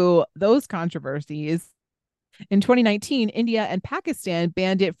to those controversies, in 2019, India and Pakistan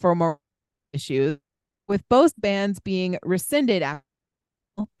banned it for more issues, with both bans being rescinded.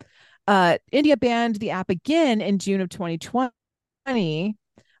 India banned the app again in June of 2020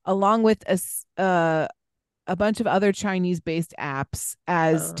 along with a bunch of other Chinese-based apps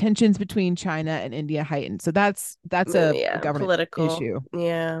as Oh, tensions between China and India heightened. So that's a yeah, government political. issue.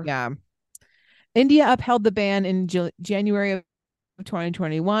 Yeah. Yeah. India upheld the ban in January of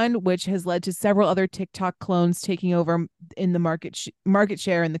 2021, which has led to several other TikTok clones taking over in the market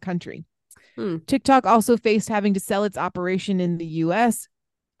share in the country. Hmm. TikTok also faced having to sell its operation in the US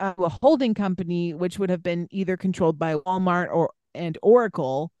a holding company, which would have been either controlled by Walmart and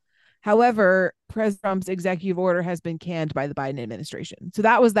Oracle. However, President Trump's executive order has been canned by the Biden administration. So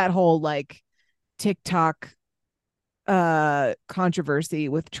that was that whole like TikTok controversy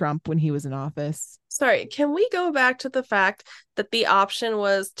with Trump when he was in office. Sorry, can we go back to the fact that the option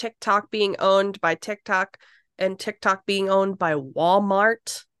was TikTok being owned by TikTok and TikTok being owned by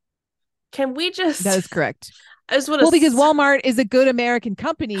Walmart? Can we just That is correct. I just want Well, because to Walmart is a good American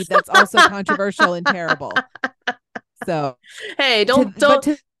company that's also controversial and terrible. So, Hey, don't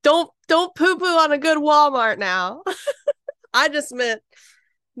poo-poo on a good Walmart now. I just meant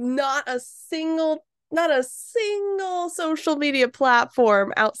not a single social media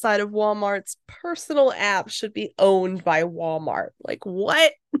platform outside of Walmart's personal app should be owned by Walmart. Like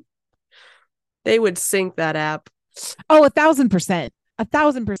what? They would sink that app. oh, 1,000%,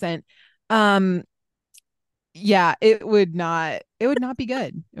 1,000%. Um, yeah, it would not. It would not be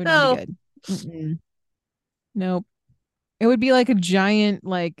good. It would not be No. good. Mm-mm. Nope. It would be like a giant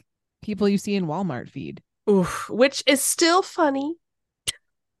like people you see in Walmart feed. Oof, which is still funny,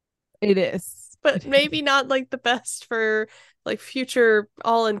 It is. but maybe not like the best for like future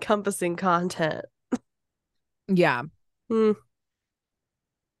all-encompassing content. Yeah. Mm.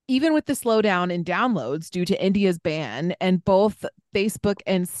 Even with the slowdown in downloads due to India's ban and both Facebook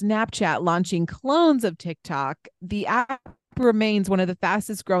and Snapchat launching clones of TikTok, the app remains one of the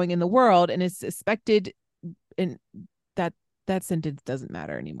fastest growing in the world and is expected in that sentence doesn't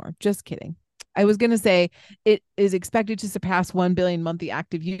matter anymore. Just kidding. I was going to say it is expected to surpass 1 billion monthly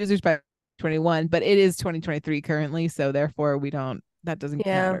active users by 21, but it is 2023 currently, so therefore that doesn't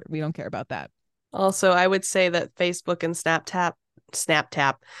matter. We don't care about that. Also, I would say that Facebook and Snapchat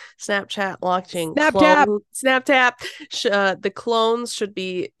launching the clones should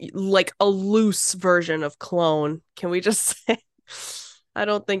be like a loose version of clone. Can we just say? I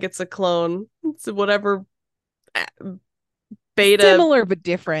don't think it's a clone. It's whatever beta, similar but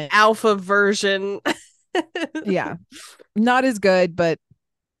different, alpha version. Yeah, not as good, but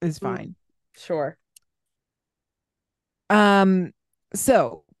is fine. Sure.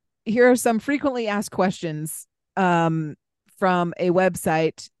 So here are some frequently asked questions from a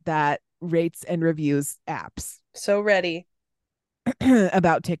website that rates and reviews apps. So ready.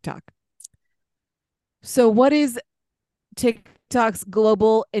 About TikTok. So what is TikTok's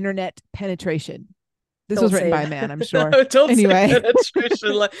global internet penetration? This was written by a man, I'm sure. Don't anyway. Say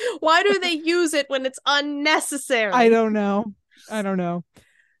penetration. Why do they use it when it's unnecessary? I don't know.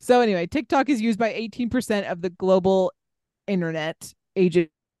 So anyway, TikTok is used by 18% of the global internet ages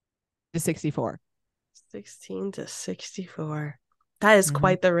 64. 16 to 64. That is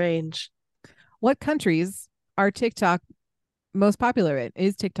quite the range. What countries are TikTok most popular in?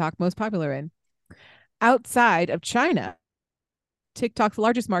 Is TikTok most popular in? Outside of China, TikTok's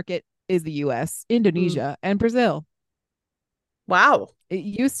largest market is the US, Indonesia, and Brazil. Wow. It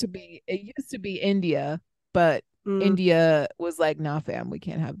used to be India, but India was like, nah, fam, we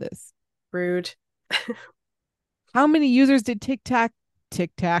can't have this. Rude. How many users did TikTok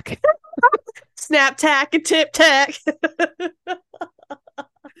Snap tack and tip tack.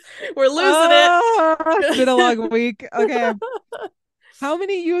 We're losing it. It's been a long week. Okay. How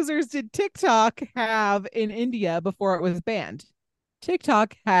many users did TikTok have in India before it was banned?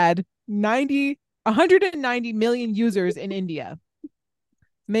 TikTok had 190 million users in India,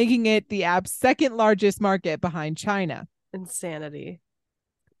 making it the app's second largest market behind China. Insanity.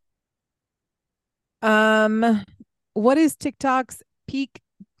 What is TikTok's peak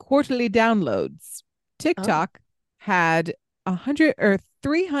quarterly downloads? TikTok had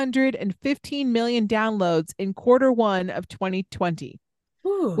 315 million downloads in Q1 of 2020,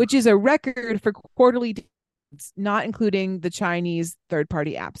 which is a record for quarterly downloads, not including the Chinese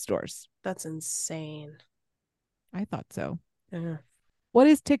third-party app stores. That's insane. I thought so. Yeah. What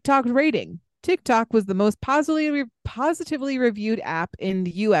is TikTok's rating? TikTok was the most positively reviewed app in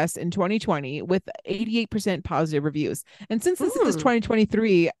the US in 2020 with 88% positive reviews. And since this is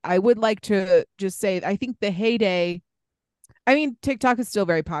 2023, I would like to just say I think the heyday, I mean, TikTok is still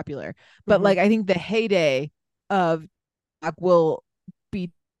very popular, but like I think the heyday of TikTok will be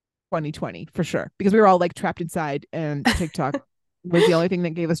 2020 for sure, because we were all like trapped inside and TikTok was the only thing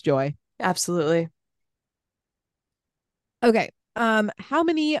that gave us joy. Absolutely. Okay. How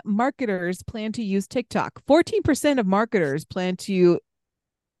many marketers plan to use TikTok? 14% of marketers plan to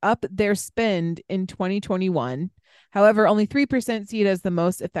up their spend in 2021. However, only 3% see it as the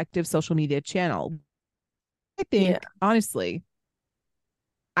most effective social media channel. I Yeah. think, honestly,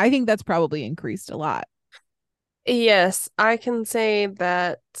 I think that's probably increased a lot. Yes, I can say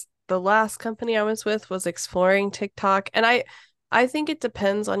that the last company I was with was exploring TikTok, and I think it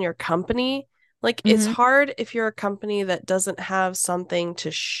depends on your company. Like it's Mm-hmm. hard if you're a company that doesn't have something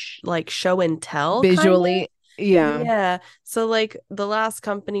to like show and tell kind of. Visually, yeah. Yeah. So like the last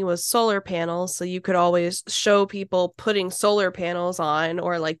company was solar panels, so you could always show people putting solar panels on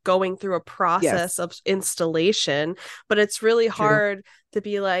or like going through a process Yes, of installation, but it's really true. hard to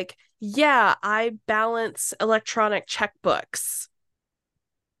be like, yeah, I balance electronic checkbooks.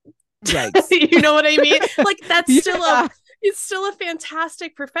 Yikes. You know what I mean? Like that's still a Yeah. it's still a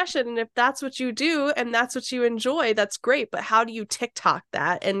fantastic profession, and if that's what you do and that's what you enjoy, that's great, but how do you TikTok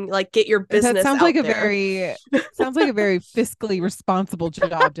that and like get your That business out there? sounds like a very fiscally responsible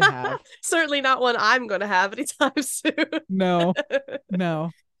job to have. Certainly not one I'm going to have anytime soon. No,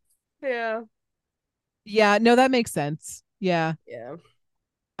 no. Yeah. Yeah, no, that makes sense. Yeah. Yeah.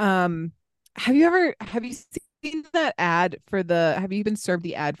 Um, have you seen that ad for have you been served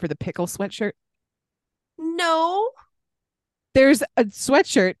the ad for the pickle sweatshirt? No. There's a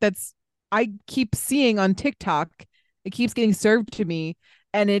sweatshirt that's I keep seeing on TikTok. It keeps getting served to me,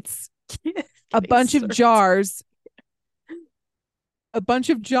 and it's a Getting bunch of served. jars, a bunch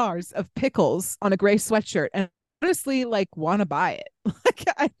of jars of pickles on a gray sweatshirt, and honestly, like, want to buy it.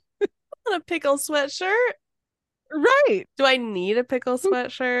 Like, On a pickle sweatshirt? right? Do I need a pickle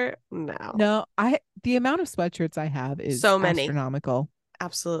sweatshirt? No. No, I the amount of sweatshirts I have is So many. astronomical.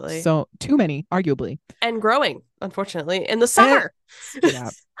 Absolutely. So too many, arguably. And growing, unfortunately, in the And summer.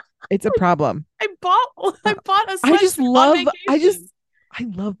 yeah, it's a problem. I bought a I just sweatshirt on love vacation. I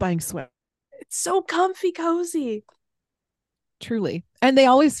love buying sweat It's so comfy cozy. truly. And they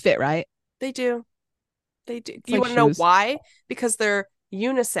always fit, right? They do. They do. It's You like want to know shoes, why? Because they're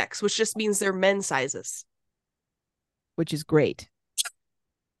unisex, which just means they're men's sizes. which is great.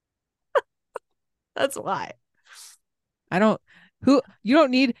 That's why. I don't who you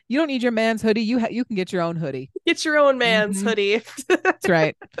don't need your man's hoodie. You can get your own hoodie. Get your own man's Mm-hmm. hoodie. That's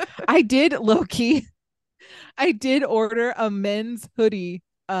right. I did low key. I did order a men's hoodie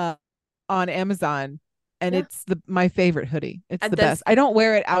on Amazon, and Yeah. it's my favorite hoodie. It's And the best. this I don't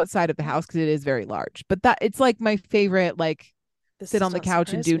wear it outside of the house because it is very large, but that it's like my favorite, like, this sit does on the not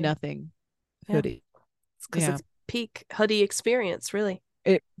couch and surprise do me. nothing Yeah. hoodie. It's because Yeah, it's peak hoodie experience, really.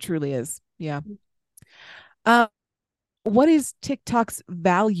 it truly is. Yeah. Um, what is TikTok's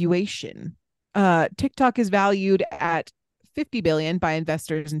valuation? TikTok is valued at 50 billion by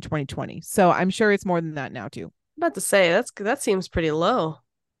investors in 2020. So I'm sure it's more than that now too. I'm about to say that seems pretty low.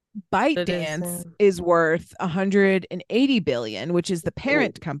 But it is. ByteDance is worth 180 billion, which is the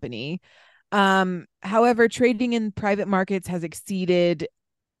Oh, parent company. However, trading in private markets has exceeded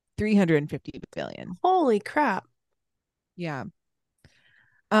 350 billion. holy crap. Yeah.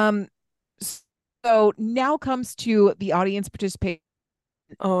 Um, so now comes to the audience participation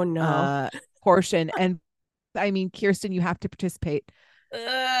Oh no. portion. And I mean, Kirsten, you have to participate.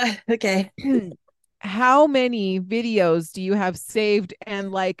 Okay. How many videos do you have saved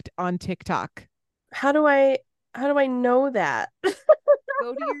and liked on TikTok? How do I know that?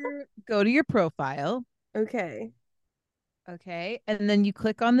 Go to your profile. Okay. Okay. And then you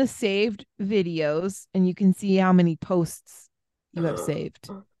click on the saved videos and you can see how many posts you have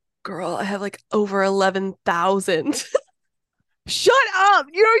saved. Girl, I have like over 11,000. Shut up.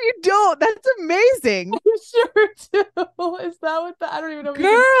 You don't. That's amazing. You sure do. Is that what I don't even know if you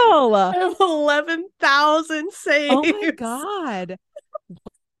can see. Girl. I have 11,000 Oh my saves. God.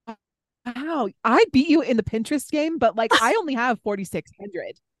 Wow. I beat you in the Pinterest game, but like I only have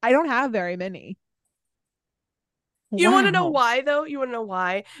 4,600. I don't have very many. You want to know Wow. why, though? You want to know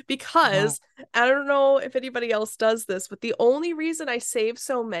why? Wow. Because I don't know if anybody else does this, but the only reason I save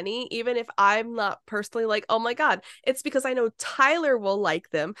so many, even if I'm not personally like, oh my God, it's because I know Tyler will like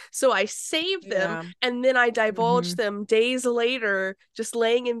them. So I save them Yeah. and then I divulge Mhm. them days later, just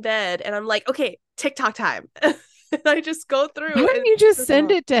laying in bed. And I'm like, okay, TikTok time. And I just go Why through don't and you just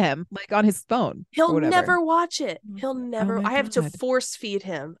send it to him like on his phone or he'll whatever? never watch it. He'll Oh never, my I have to God. force feed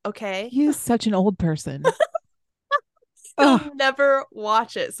him. Okay. He is such an old person. Oh, He'll never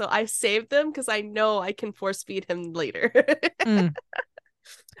watch it. So I saved them because I know I can force feed him later. mm.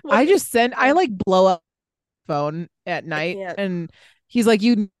 What I like blow up phone at I night can't. and He's like,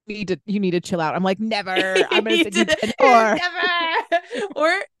 you need to chill out. I'm like, never. I'm gonna send you 10 more. Never. Or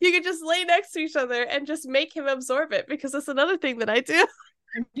you could just lay next to each other and just make him absorb it, because that's another thing that I do.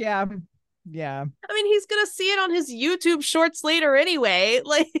 Yeah. Yeah. I mean, he's gonna see it on his YouTube shorts later anyway.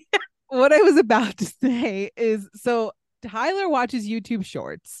 Like, What I was about to say is, so Tyler watches YouTube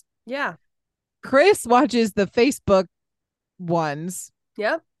shorts. yeah. Chris watches the Facebook ones.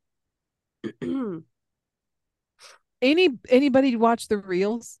 Yep. Anybody watch the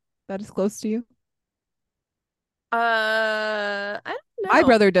reels that is close to you? I don't know. My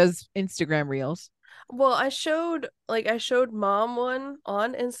brother does Instagram reels. Well, I showed mom one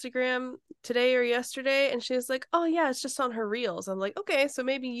on Instagram today or yesterday, and she was like, "Oh yeah, it's just on her reels." I'm like, "Okay, so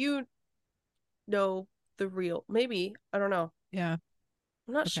maybe you know the reel. Maybe. I don't know. Yeah.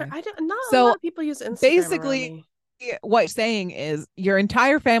 I'm not sure. Okay. I don't. Not a So lot of people use Instagram around basically, me. what saying is your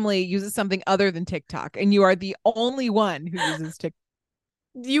entire family uses something other than TikTok, and you are the only one who uses TikTok.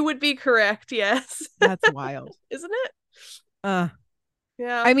 You would be correct. Yes. That's wild. Isn't it? Yeah.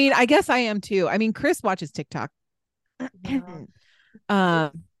 Yeah. I guess I am too. I mean, Chris watches TikTok. Yeah.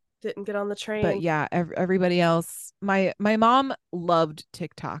 um, Didn't get on the train. but yeah, everybody else. My mom loved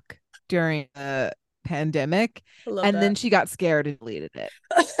TikTok during the pandemic, and then she got scared and deleted it.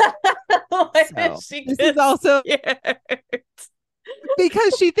 Why did she this is also scared?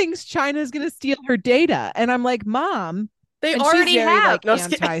 because she thinks China is going to steal her data, and I'm like, Mom, they and already she's very, have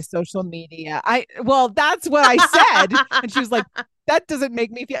like, anti-social media. Well, that's what I said, and she was like, that doesn't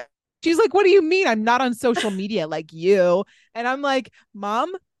make me feel. She's like, what do you mean? I'm not on social media like you. And I'm like,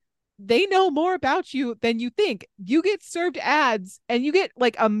 Mom, they know more about you than you think. You get served ads and you get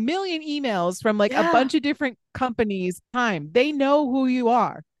like a million emails from like a bunch of different companies. They know who you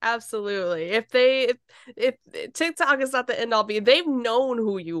are. Absolutely. If TikTok is not the end all be, they've known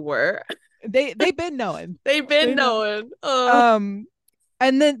who you were. They've been knowing. They've been knowing. And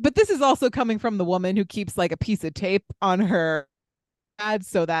then, but this is also coming from the woman who keeps like a piece of tape on her ads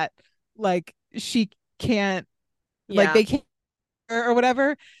so that like she can't, like they can't or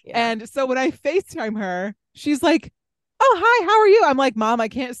whatever. Yeah. And so when I FaceTime her, she's like, oh, hi, how are you? I'm like, Mom, I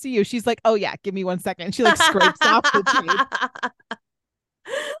can't see you. She's like, oh yeah, give me 1 second. She like scrapes off the tape.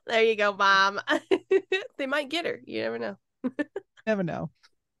 There you go, Mom. They might get her. You never know. Never know.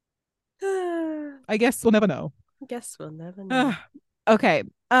 I guess we'll never know. Okay.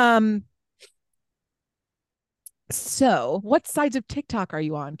 So what sides of TikTok are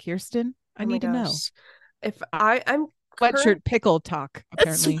you on, Kirsten? I need to know. If I'm sweatshirt pickle talk,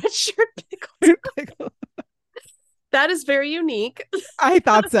 apparently. Sweatshirt pickle. That is very unique. I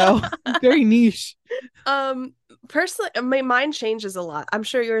thought so. Very niche. Personally, my mind changes a lot. I'm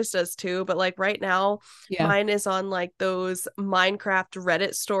sure yours does too, but like right now, mine is on like those Minecraft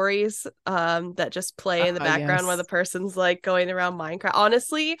Reddit stories that just play in the background while the person's like going around Minecraft.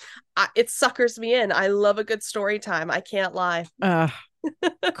 Honestly, it suckers me in. I love a good story time. I can't lie.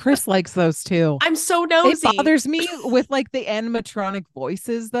 Chris likes those too. I'm so nosy. It bothers me with like the animatronic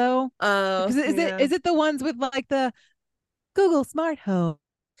voices though. Because is it the ones with like the Google Smart Home?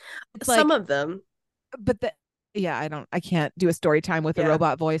 Some of them. But I can't do a story time with a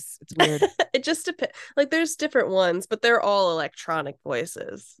robot voice. It's weird. It just depends. Like there's different ones, but they're all electronic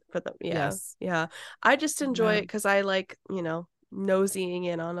voices for them. Yeah. I just enjoy it because I like, nosying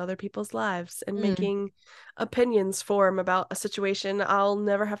in on other people's lives and making opinions form about a situation I'll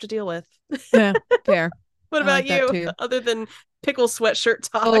never have to deal with. Yeah, fair. What about you? Other than pickle sweatshirt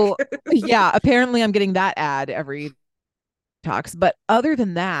talk? Oh, yeah. Apparently I'm getting that ad every talks. But other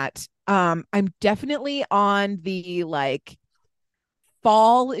than that, I'm definitely on the like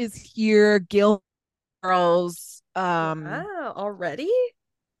fall is here, Gilmore Girls. Wow, already?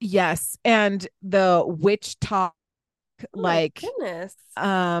 Yes. And the witch talk. Goodness.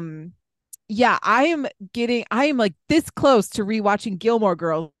 Yeah, I am like this close to rewatching Gilmore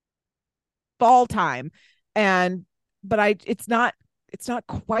Girls fall time, but it's not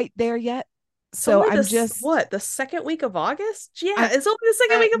quite there yet. So I'm just the second week of August? Yeah, it's only the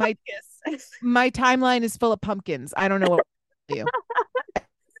second week of August. My timeline is full of pumpkins. I don't know what to do.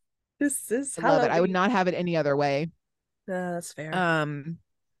 This is I love it. I would not have it any other way. That's fair.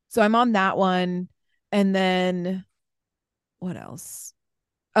 So I'm on that one, and then what else?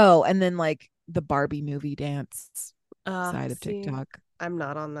 Oh, and then like the Barbie movie dance side of TikTok. I'm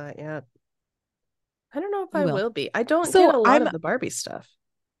not on that yet. I don't know if I will be. I don't get a lot of the Barbie stuff.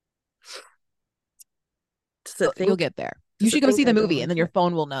 You'll get there. You should go see the movie, and then your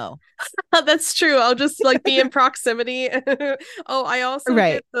phone will know. That's true. I'll just like be in proximity. Oh, I also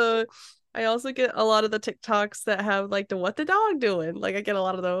get I also get a lot of the TikToks that have like the what the dog doing. Like I get a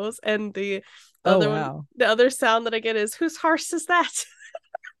lot of those. And the Oh other one, wow. the other sound that I get is whose horse is that?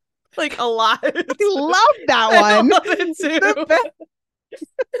 Like a lot. I love that I one. love it The too.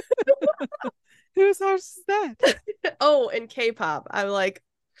 Whose horse is that? Oh, and K-pop. I'm like,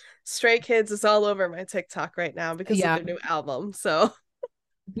 Stray Kids is all over my TikTok right now because of Yeah, their new album. So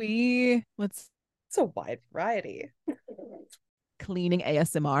let's it's a wide variety. cleaning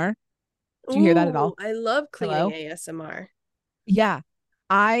ASMR. Do you hear that at Ooh, all? I love cleaning Hello? ASMR. Yeah.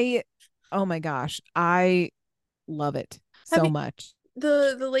 I oh my gosh, I love it Have so you much.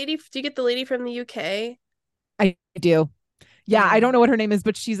 the lady? Do you get the lady from the UK? I do. Yeah, I Yeah. don't know what her name is,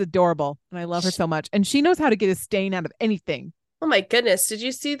 but she's adorable and I love her so much. And she knows how to get a stain out of anything. Oh my goodness. Did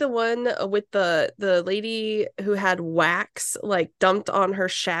you see the one with the lady who had wax like dumped on her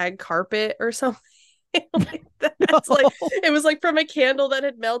shag carpet or something like that? Like No. it was like from a candle that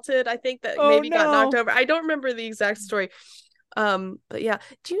had melted. I think that Oh maybe got knocked no. over. I don't remember the exact story. But yeah,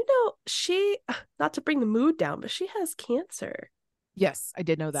 do you know she, not to bring the mood down, but she has cancer. Yes, I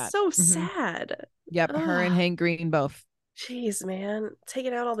did know that. So Hmm. sad. Yep, her and Oh, Hank Green both. jeez, man.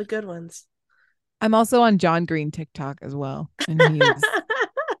 Taking out all the good ones. I'm also on John Green TikTok as well, and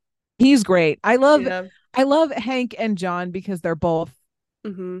he's great. Yeah. I love Hank and John because they're both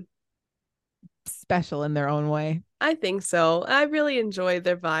Hmm. special in their own way. I think so. I really enjoy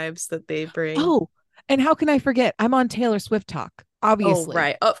their vibes that they bring. Oh, and how can I forget? I'm on Taylor Swift Talk, Oh, obviously.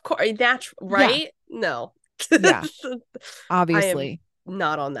 right. Of course. That's Yeah, right. No. yeah, I am obviously.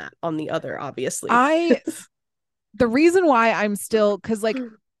 not on that. On the other, obviously. I the reason why I'm still because like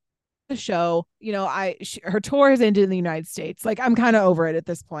the show, her tour has ended in the United States. Like I'm kind of over it at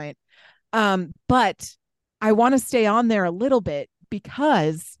this point. But I want to stay on there a little bit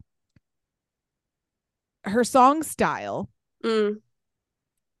because her song style Mm.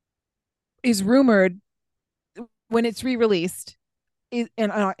 is rumored when it's re-released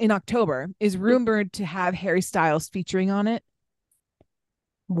in October is rumored to have Harry Styles featuring on it.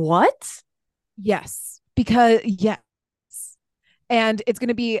 What? Yes, because yes, and it's going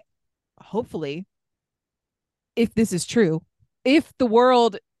to be hopefully, if this is true, if the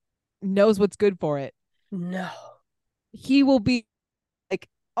world knows what's good for it, No. he will be like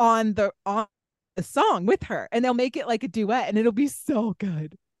on the song with her, and they'll make it like a duet, and it'll be so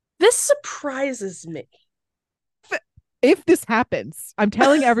good. This surprises me. If this happens, I'm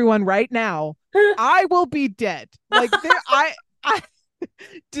telling everyone right now, I will be dead. Like there, I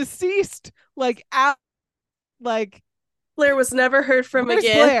deceased. Like out. Like Blair was never heard from where's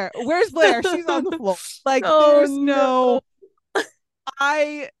again. Blair? Where's Blair? She's on the floor. Like Oh there's no. no.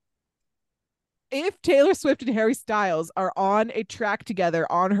 I if Taylor Swift and Harry Styles are on a track together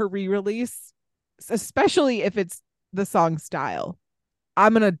on her re-release, especially if it's the song style,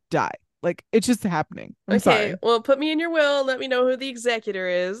 I'm gonna die. Like it's just happening. I'm Okay, sorry. well, put me in your will. Let me know who the executor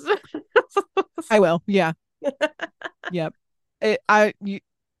is. I will. Yeah. Yep.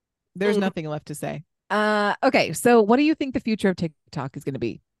 There's nothing left to say. Okay. So what do you think the future of TikTok is going to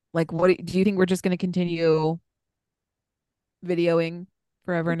be? Like, what do you think we're just going to continue videoing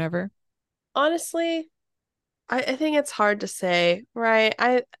forever and ever? Honestly, I think it's hard to say, right?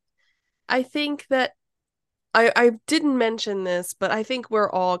 I think that I didn't mention this, but I think we're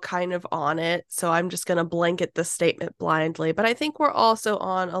all kind of on it. So I'm just gonna blanket the statement blindly. But I think we're also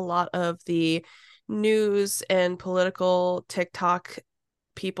on a lot of the news and political TikTok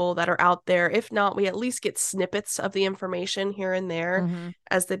people that are out there. If not, we at least get snippets of the information here and there Mm-hmm.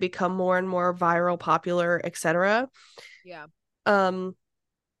 as they become more and more viral, popular, etc. Yeah. Um,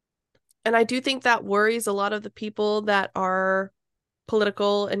 and I do think that worries a lot of the people that are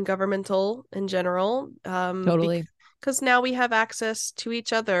political and governmental in general. Totally. Because now we have access to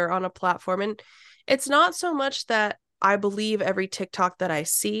each other on a platform. And it's not so much that I believe every TikTok that I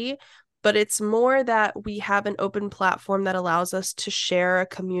see, but it's more that we have an open platform that allows us to share a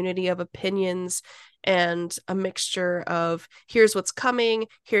community of opinions and a mixture of here's what's coming,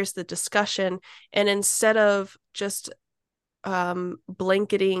 here's the discussion. And instead of just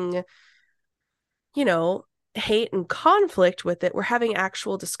blanketing, you know, hate and conflict with it, we're having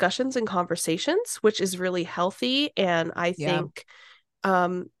actual discussions and conversations, which is really healthy. And I Yeah. think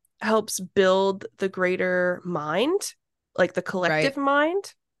um, helps build the greater mind, like the Right. collective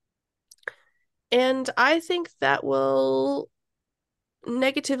mind. And I think that will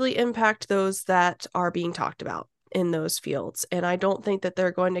negatively impact those that are being talked about in those fields. And I don't think that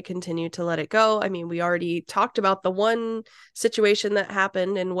they're going to continue to let it go. I mean, we already talked about the one situation that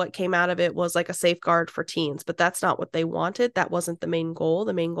happened, and what came out of it was like a safeguard for teens, but that's not what they wanted. That wasn't the main goal.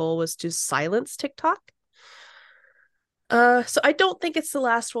 The main goal was to silence TikTok. So I don't think it's the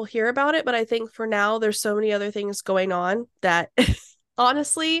last we'll hear about it, but I think for now there's so many other things going on that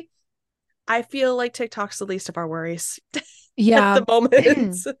honestly, I feel like TikTok's the least of our worries at Yeah. the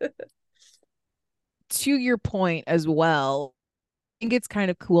moment. To your point as well, I think it's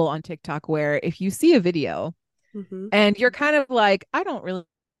kind of cool on TikTok where if you see a video and you're kind of like, I don't really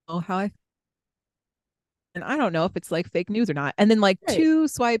know how and I don't know if it's like fake news or not. And then like Right. 2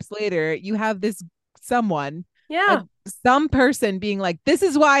 swipes later, you have this someone, Yeah. some person being like, this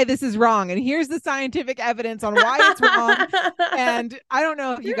is why this is wrong. And here's the scientific evidence on why it's wrong. And I don't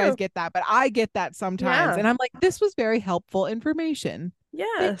know if you guys get that, but I get that sometimes. Yeah. And I'm like, this was very helpful information.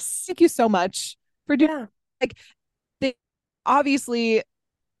 Yes. Thank you so much for doing Yeah. like obviously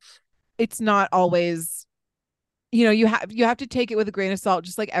it's not always, you have to take it with a grain of salt,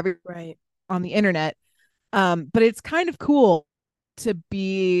 just like every Right. on the internet. But it's kind of cool to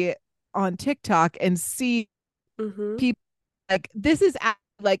be on TikTok and see people like this is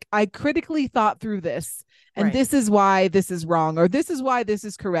like I critically thought through this and Right. this is why this is wrong, or this is why this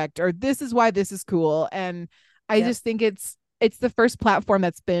is correct, or this is why this is cool. And I just think it's the first platform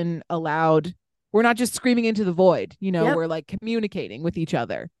that's been allowed. We're not just screaming into the void, we're like communicating with each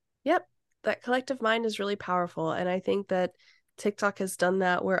other. Yep. That collective mind is really powerful. And I think that TikTok has done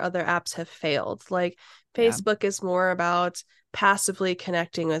that where other apps have failed. Like Facebook is more about passively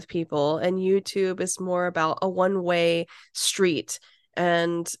connecting with people, and YouTube is more about a one-way street.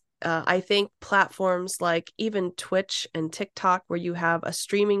 And I think platforms like even Twitch and TikTok, where you have a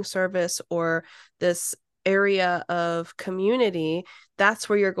streaming service or this area of community, that's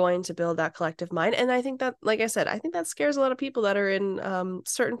where you're going to build that collective mind. And I think that, like I said, I think that scares a lot of people that are in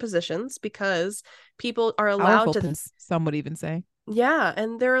certain positions, because people are allowed to some would even say,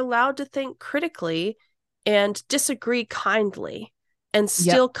 and they're allowed to think critically and disagree kindly and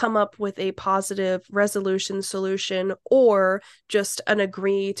still come up with a positive resolution solution, or just an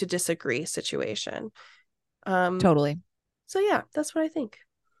agree to disagree situation. Totally. So yeah, that's what I think.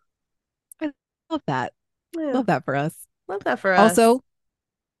 I love that. Love that for us. Love that for us. Also,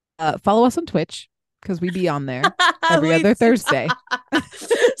 follow us on Twitch, because we be on there every other Thursday.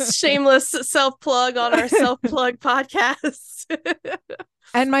 Shameless self-plug on our self-plug podcast.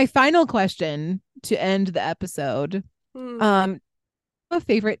 And my final question to end the episode, a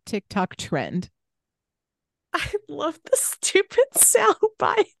favorite TikTok trend? I love the stupid sound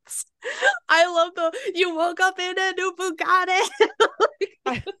bites. I love you woke up in a new Bugatti.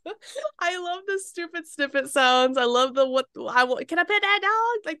 I love the stupid snippet sounds. I love the can I pet that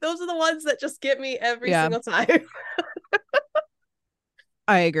dog? Like those are the ones that just get me every single time.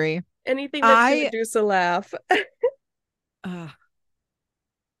 I agree. Anything that can induce a laugh.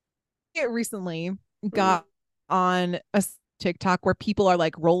 It recently got on a TikTok where people are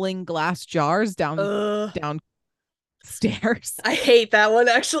like rolling glass jars down stairs. I hate that one,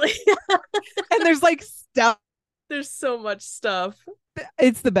 actually. And there's like stuff. There's so much stuff.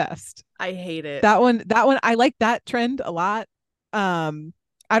 It's the best. I hate it. That one, I like that trend a lot. I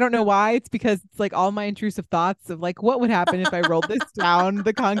don't know why. It's because it's like all my intrusive thoughts of like, what would happen if I rolled this down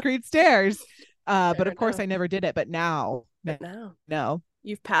the concrete stairs? But of course I never did it. But now, no.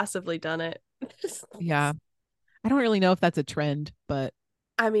 You've passively done it. Yeah. I don't really know if that's a trend, but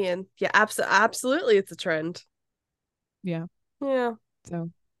I mean, yeah, absolutely it's a trend. Yeah.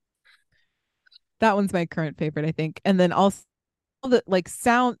 So that one's my current favorite, I think. And then also all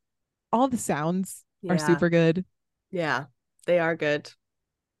the sounds are super good. Yeah, they are good.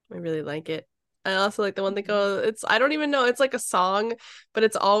 I really like it. I also like the one that goes, I don't even know, it's like a song, but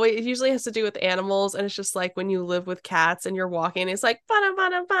it usually has to do with animals, and it's just like when you live with cats and you're walking, it's like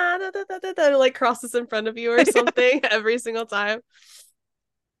it like crosses in front of you or something every single time.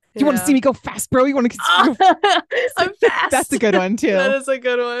 You want to see me go fast, bro? You want to go I'm fast. That's a good one too. That is a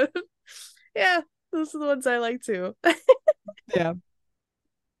good one. Yeah, those are the ones I like too. Yeah.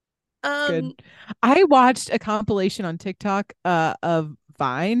 Good. I watched a compilation on TikTok of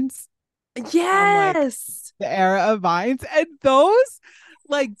Vines. Yes. Like, the era of Vines, and those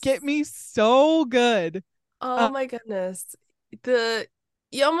like get me so good. Oh my goodness.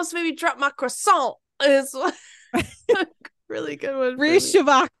 You almost made me drop my croissant is really good one. Free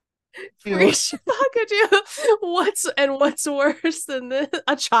Shavak. What's worse than this?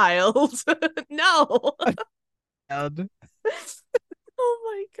 A child? No. Oh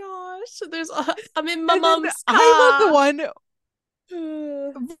my gosh. I'm in my mom's car. I love the one.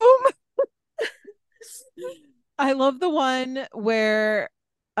 Boom. I love the one where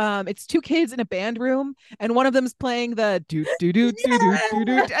it's 2 kids in a band room, and one of them's playing the do do do do do do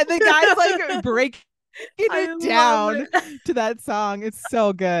do, and the guy's like breaking it down to that song. It's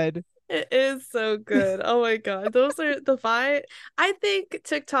so good. It is so good. Oh my God. Those are the Vine. I think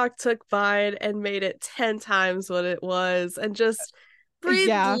TikTok took Vine and made it 10 times what it was and just breathed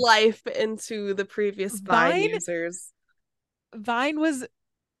Yeah. life into the previous Vine users. Vine was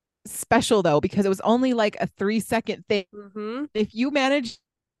special though, because it was only like a 3-second thing. Mm-hmm. If you managed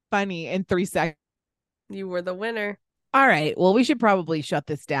funny in 3 seconds, you were the winner. All right. Well, we should probably shut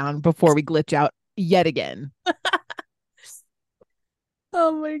this down before we glitch out yet again.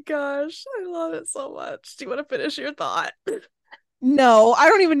 Oh my gosh. I love it so much. Do you want to finish your thought? No, I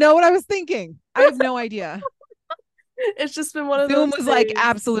don't even know what I was thinking. I have no idea. It's just been one of Zoom those was days. like,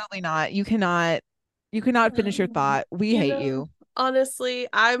 absolutely not. You cannot finish your thought. We hate you. Honestly,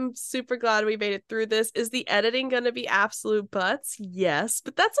 I'm super glad we made it through this. Is the editing going to be absolute butts? Yes,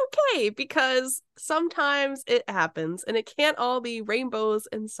 but that's okay because sometimes it happens and it can't all be rainbows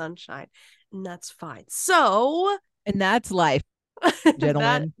and sunshine, and that's fine. So, and that's life,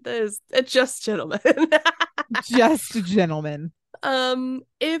 gentlemen. That is just gentlemen. Just gentlemen.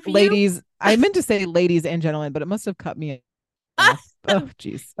 If ladies, I meant to say ladies and gentlemen, but it must have cut me off. Oh,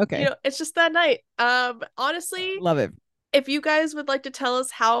 jeez. Okay. It's just that night. Honestly, love it. If you guys would like to tell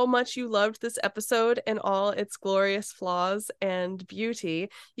us how much you loved this episode and all its glorious flaws and beauty,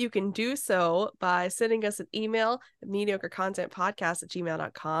 you can do so by sending us an email at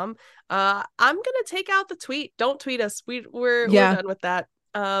mediocrecontentpodcast@gmail.com. I'm gonna take out the tweet. Don't tweet us. We're done with that.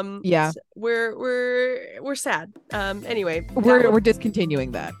 We're sad. Anyway, we're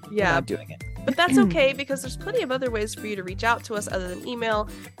discontinuing that. Yeah, we're not doing it. But that's okay because there's plenty of other ways for you to reach out to us other than email.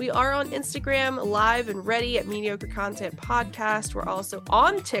 We are on Instagram, live and ready at Mediocre Content Podcast. We're also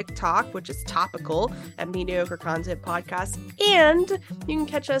on TikTok, which is topical, at Mediocre Content Podcast. And you can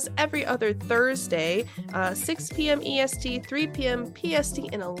catch us every other Thursday, 6 p.m. EST, 3 p.m. PST,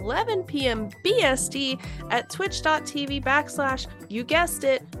 and 11 p.m. BST at twitch.tv/ you guessed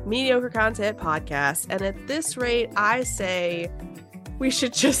it, Mediocre Content Podcast. And at this rate, I say we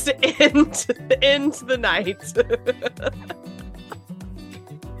should just end the night.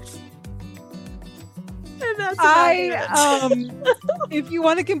 And that's if you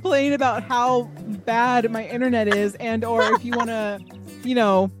want to complain about how bad my internet is, and or if you want to,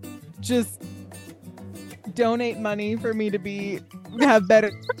 just donate money for me to have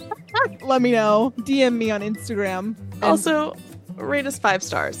better, let me know. DM me on Instagram. Also, rate us 5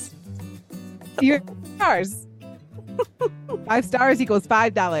 stars. Your stars. 5 stars equals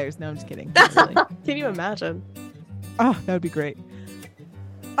 $5. No, I'm just kidding. Really. Can you imagine? Oh, that would be great.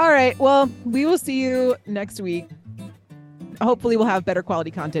 All right. Well, we will see you next week. Hopefully we'll have better quality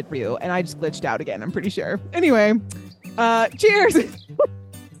content for you. And I just glitched out again, I'm pretty sure. Anyway, cheers.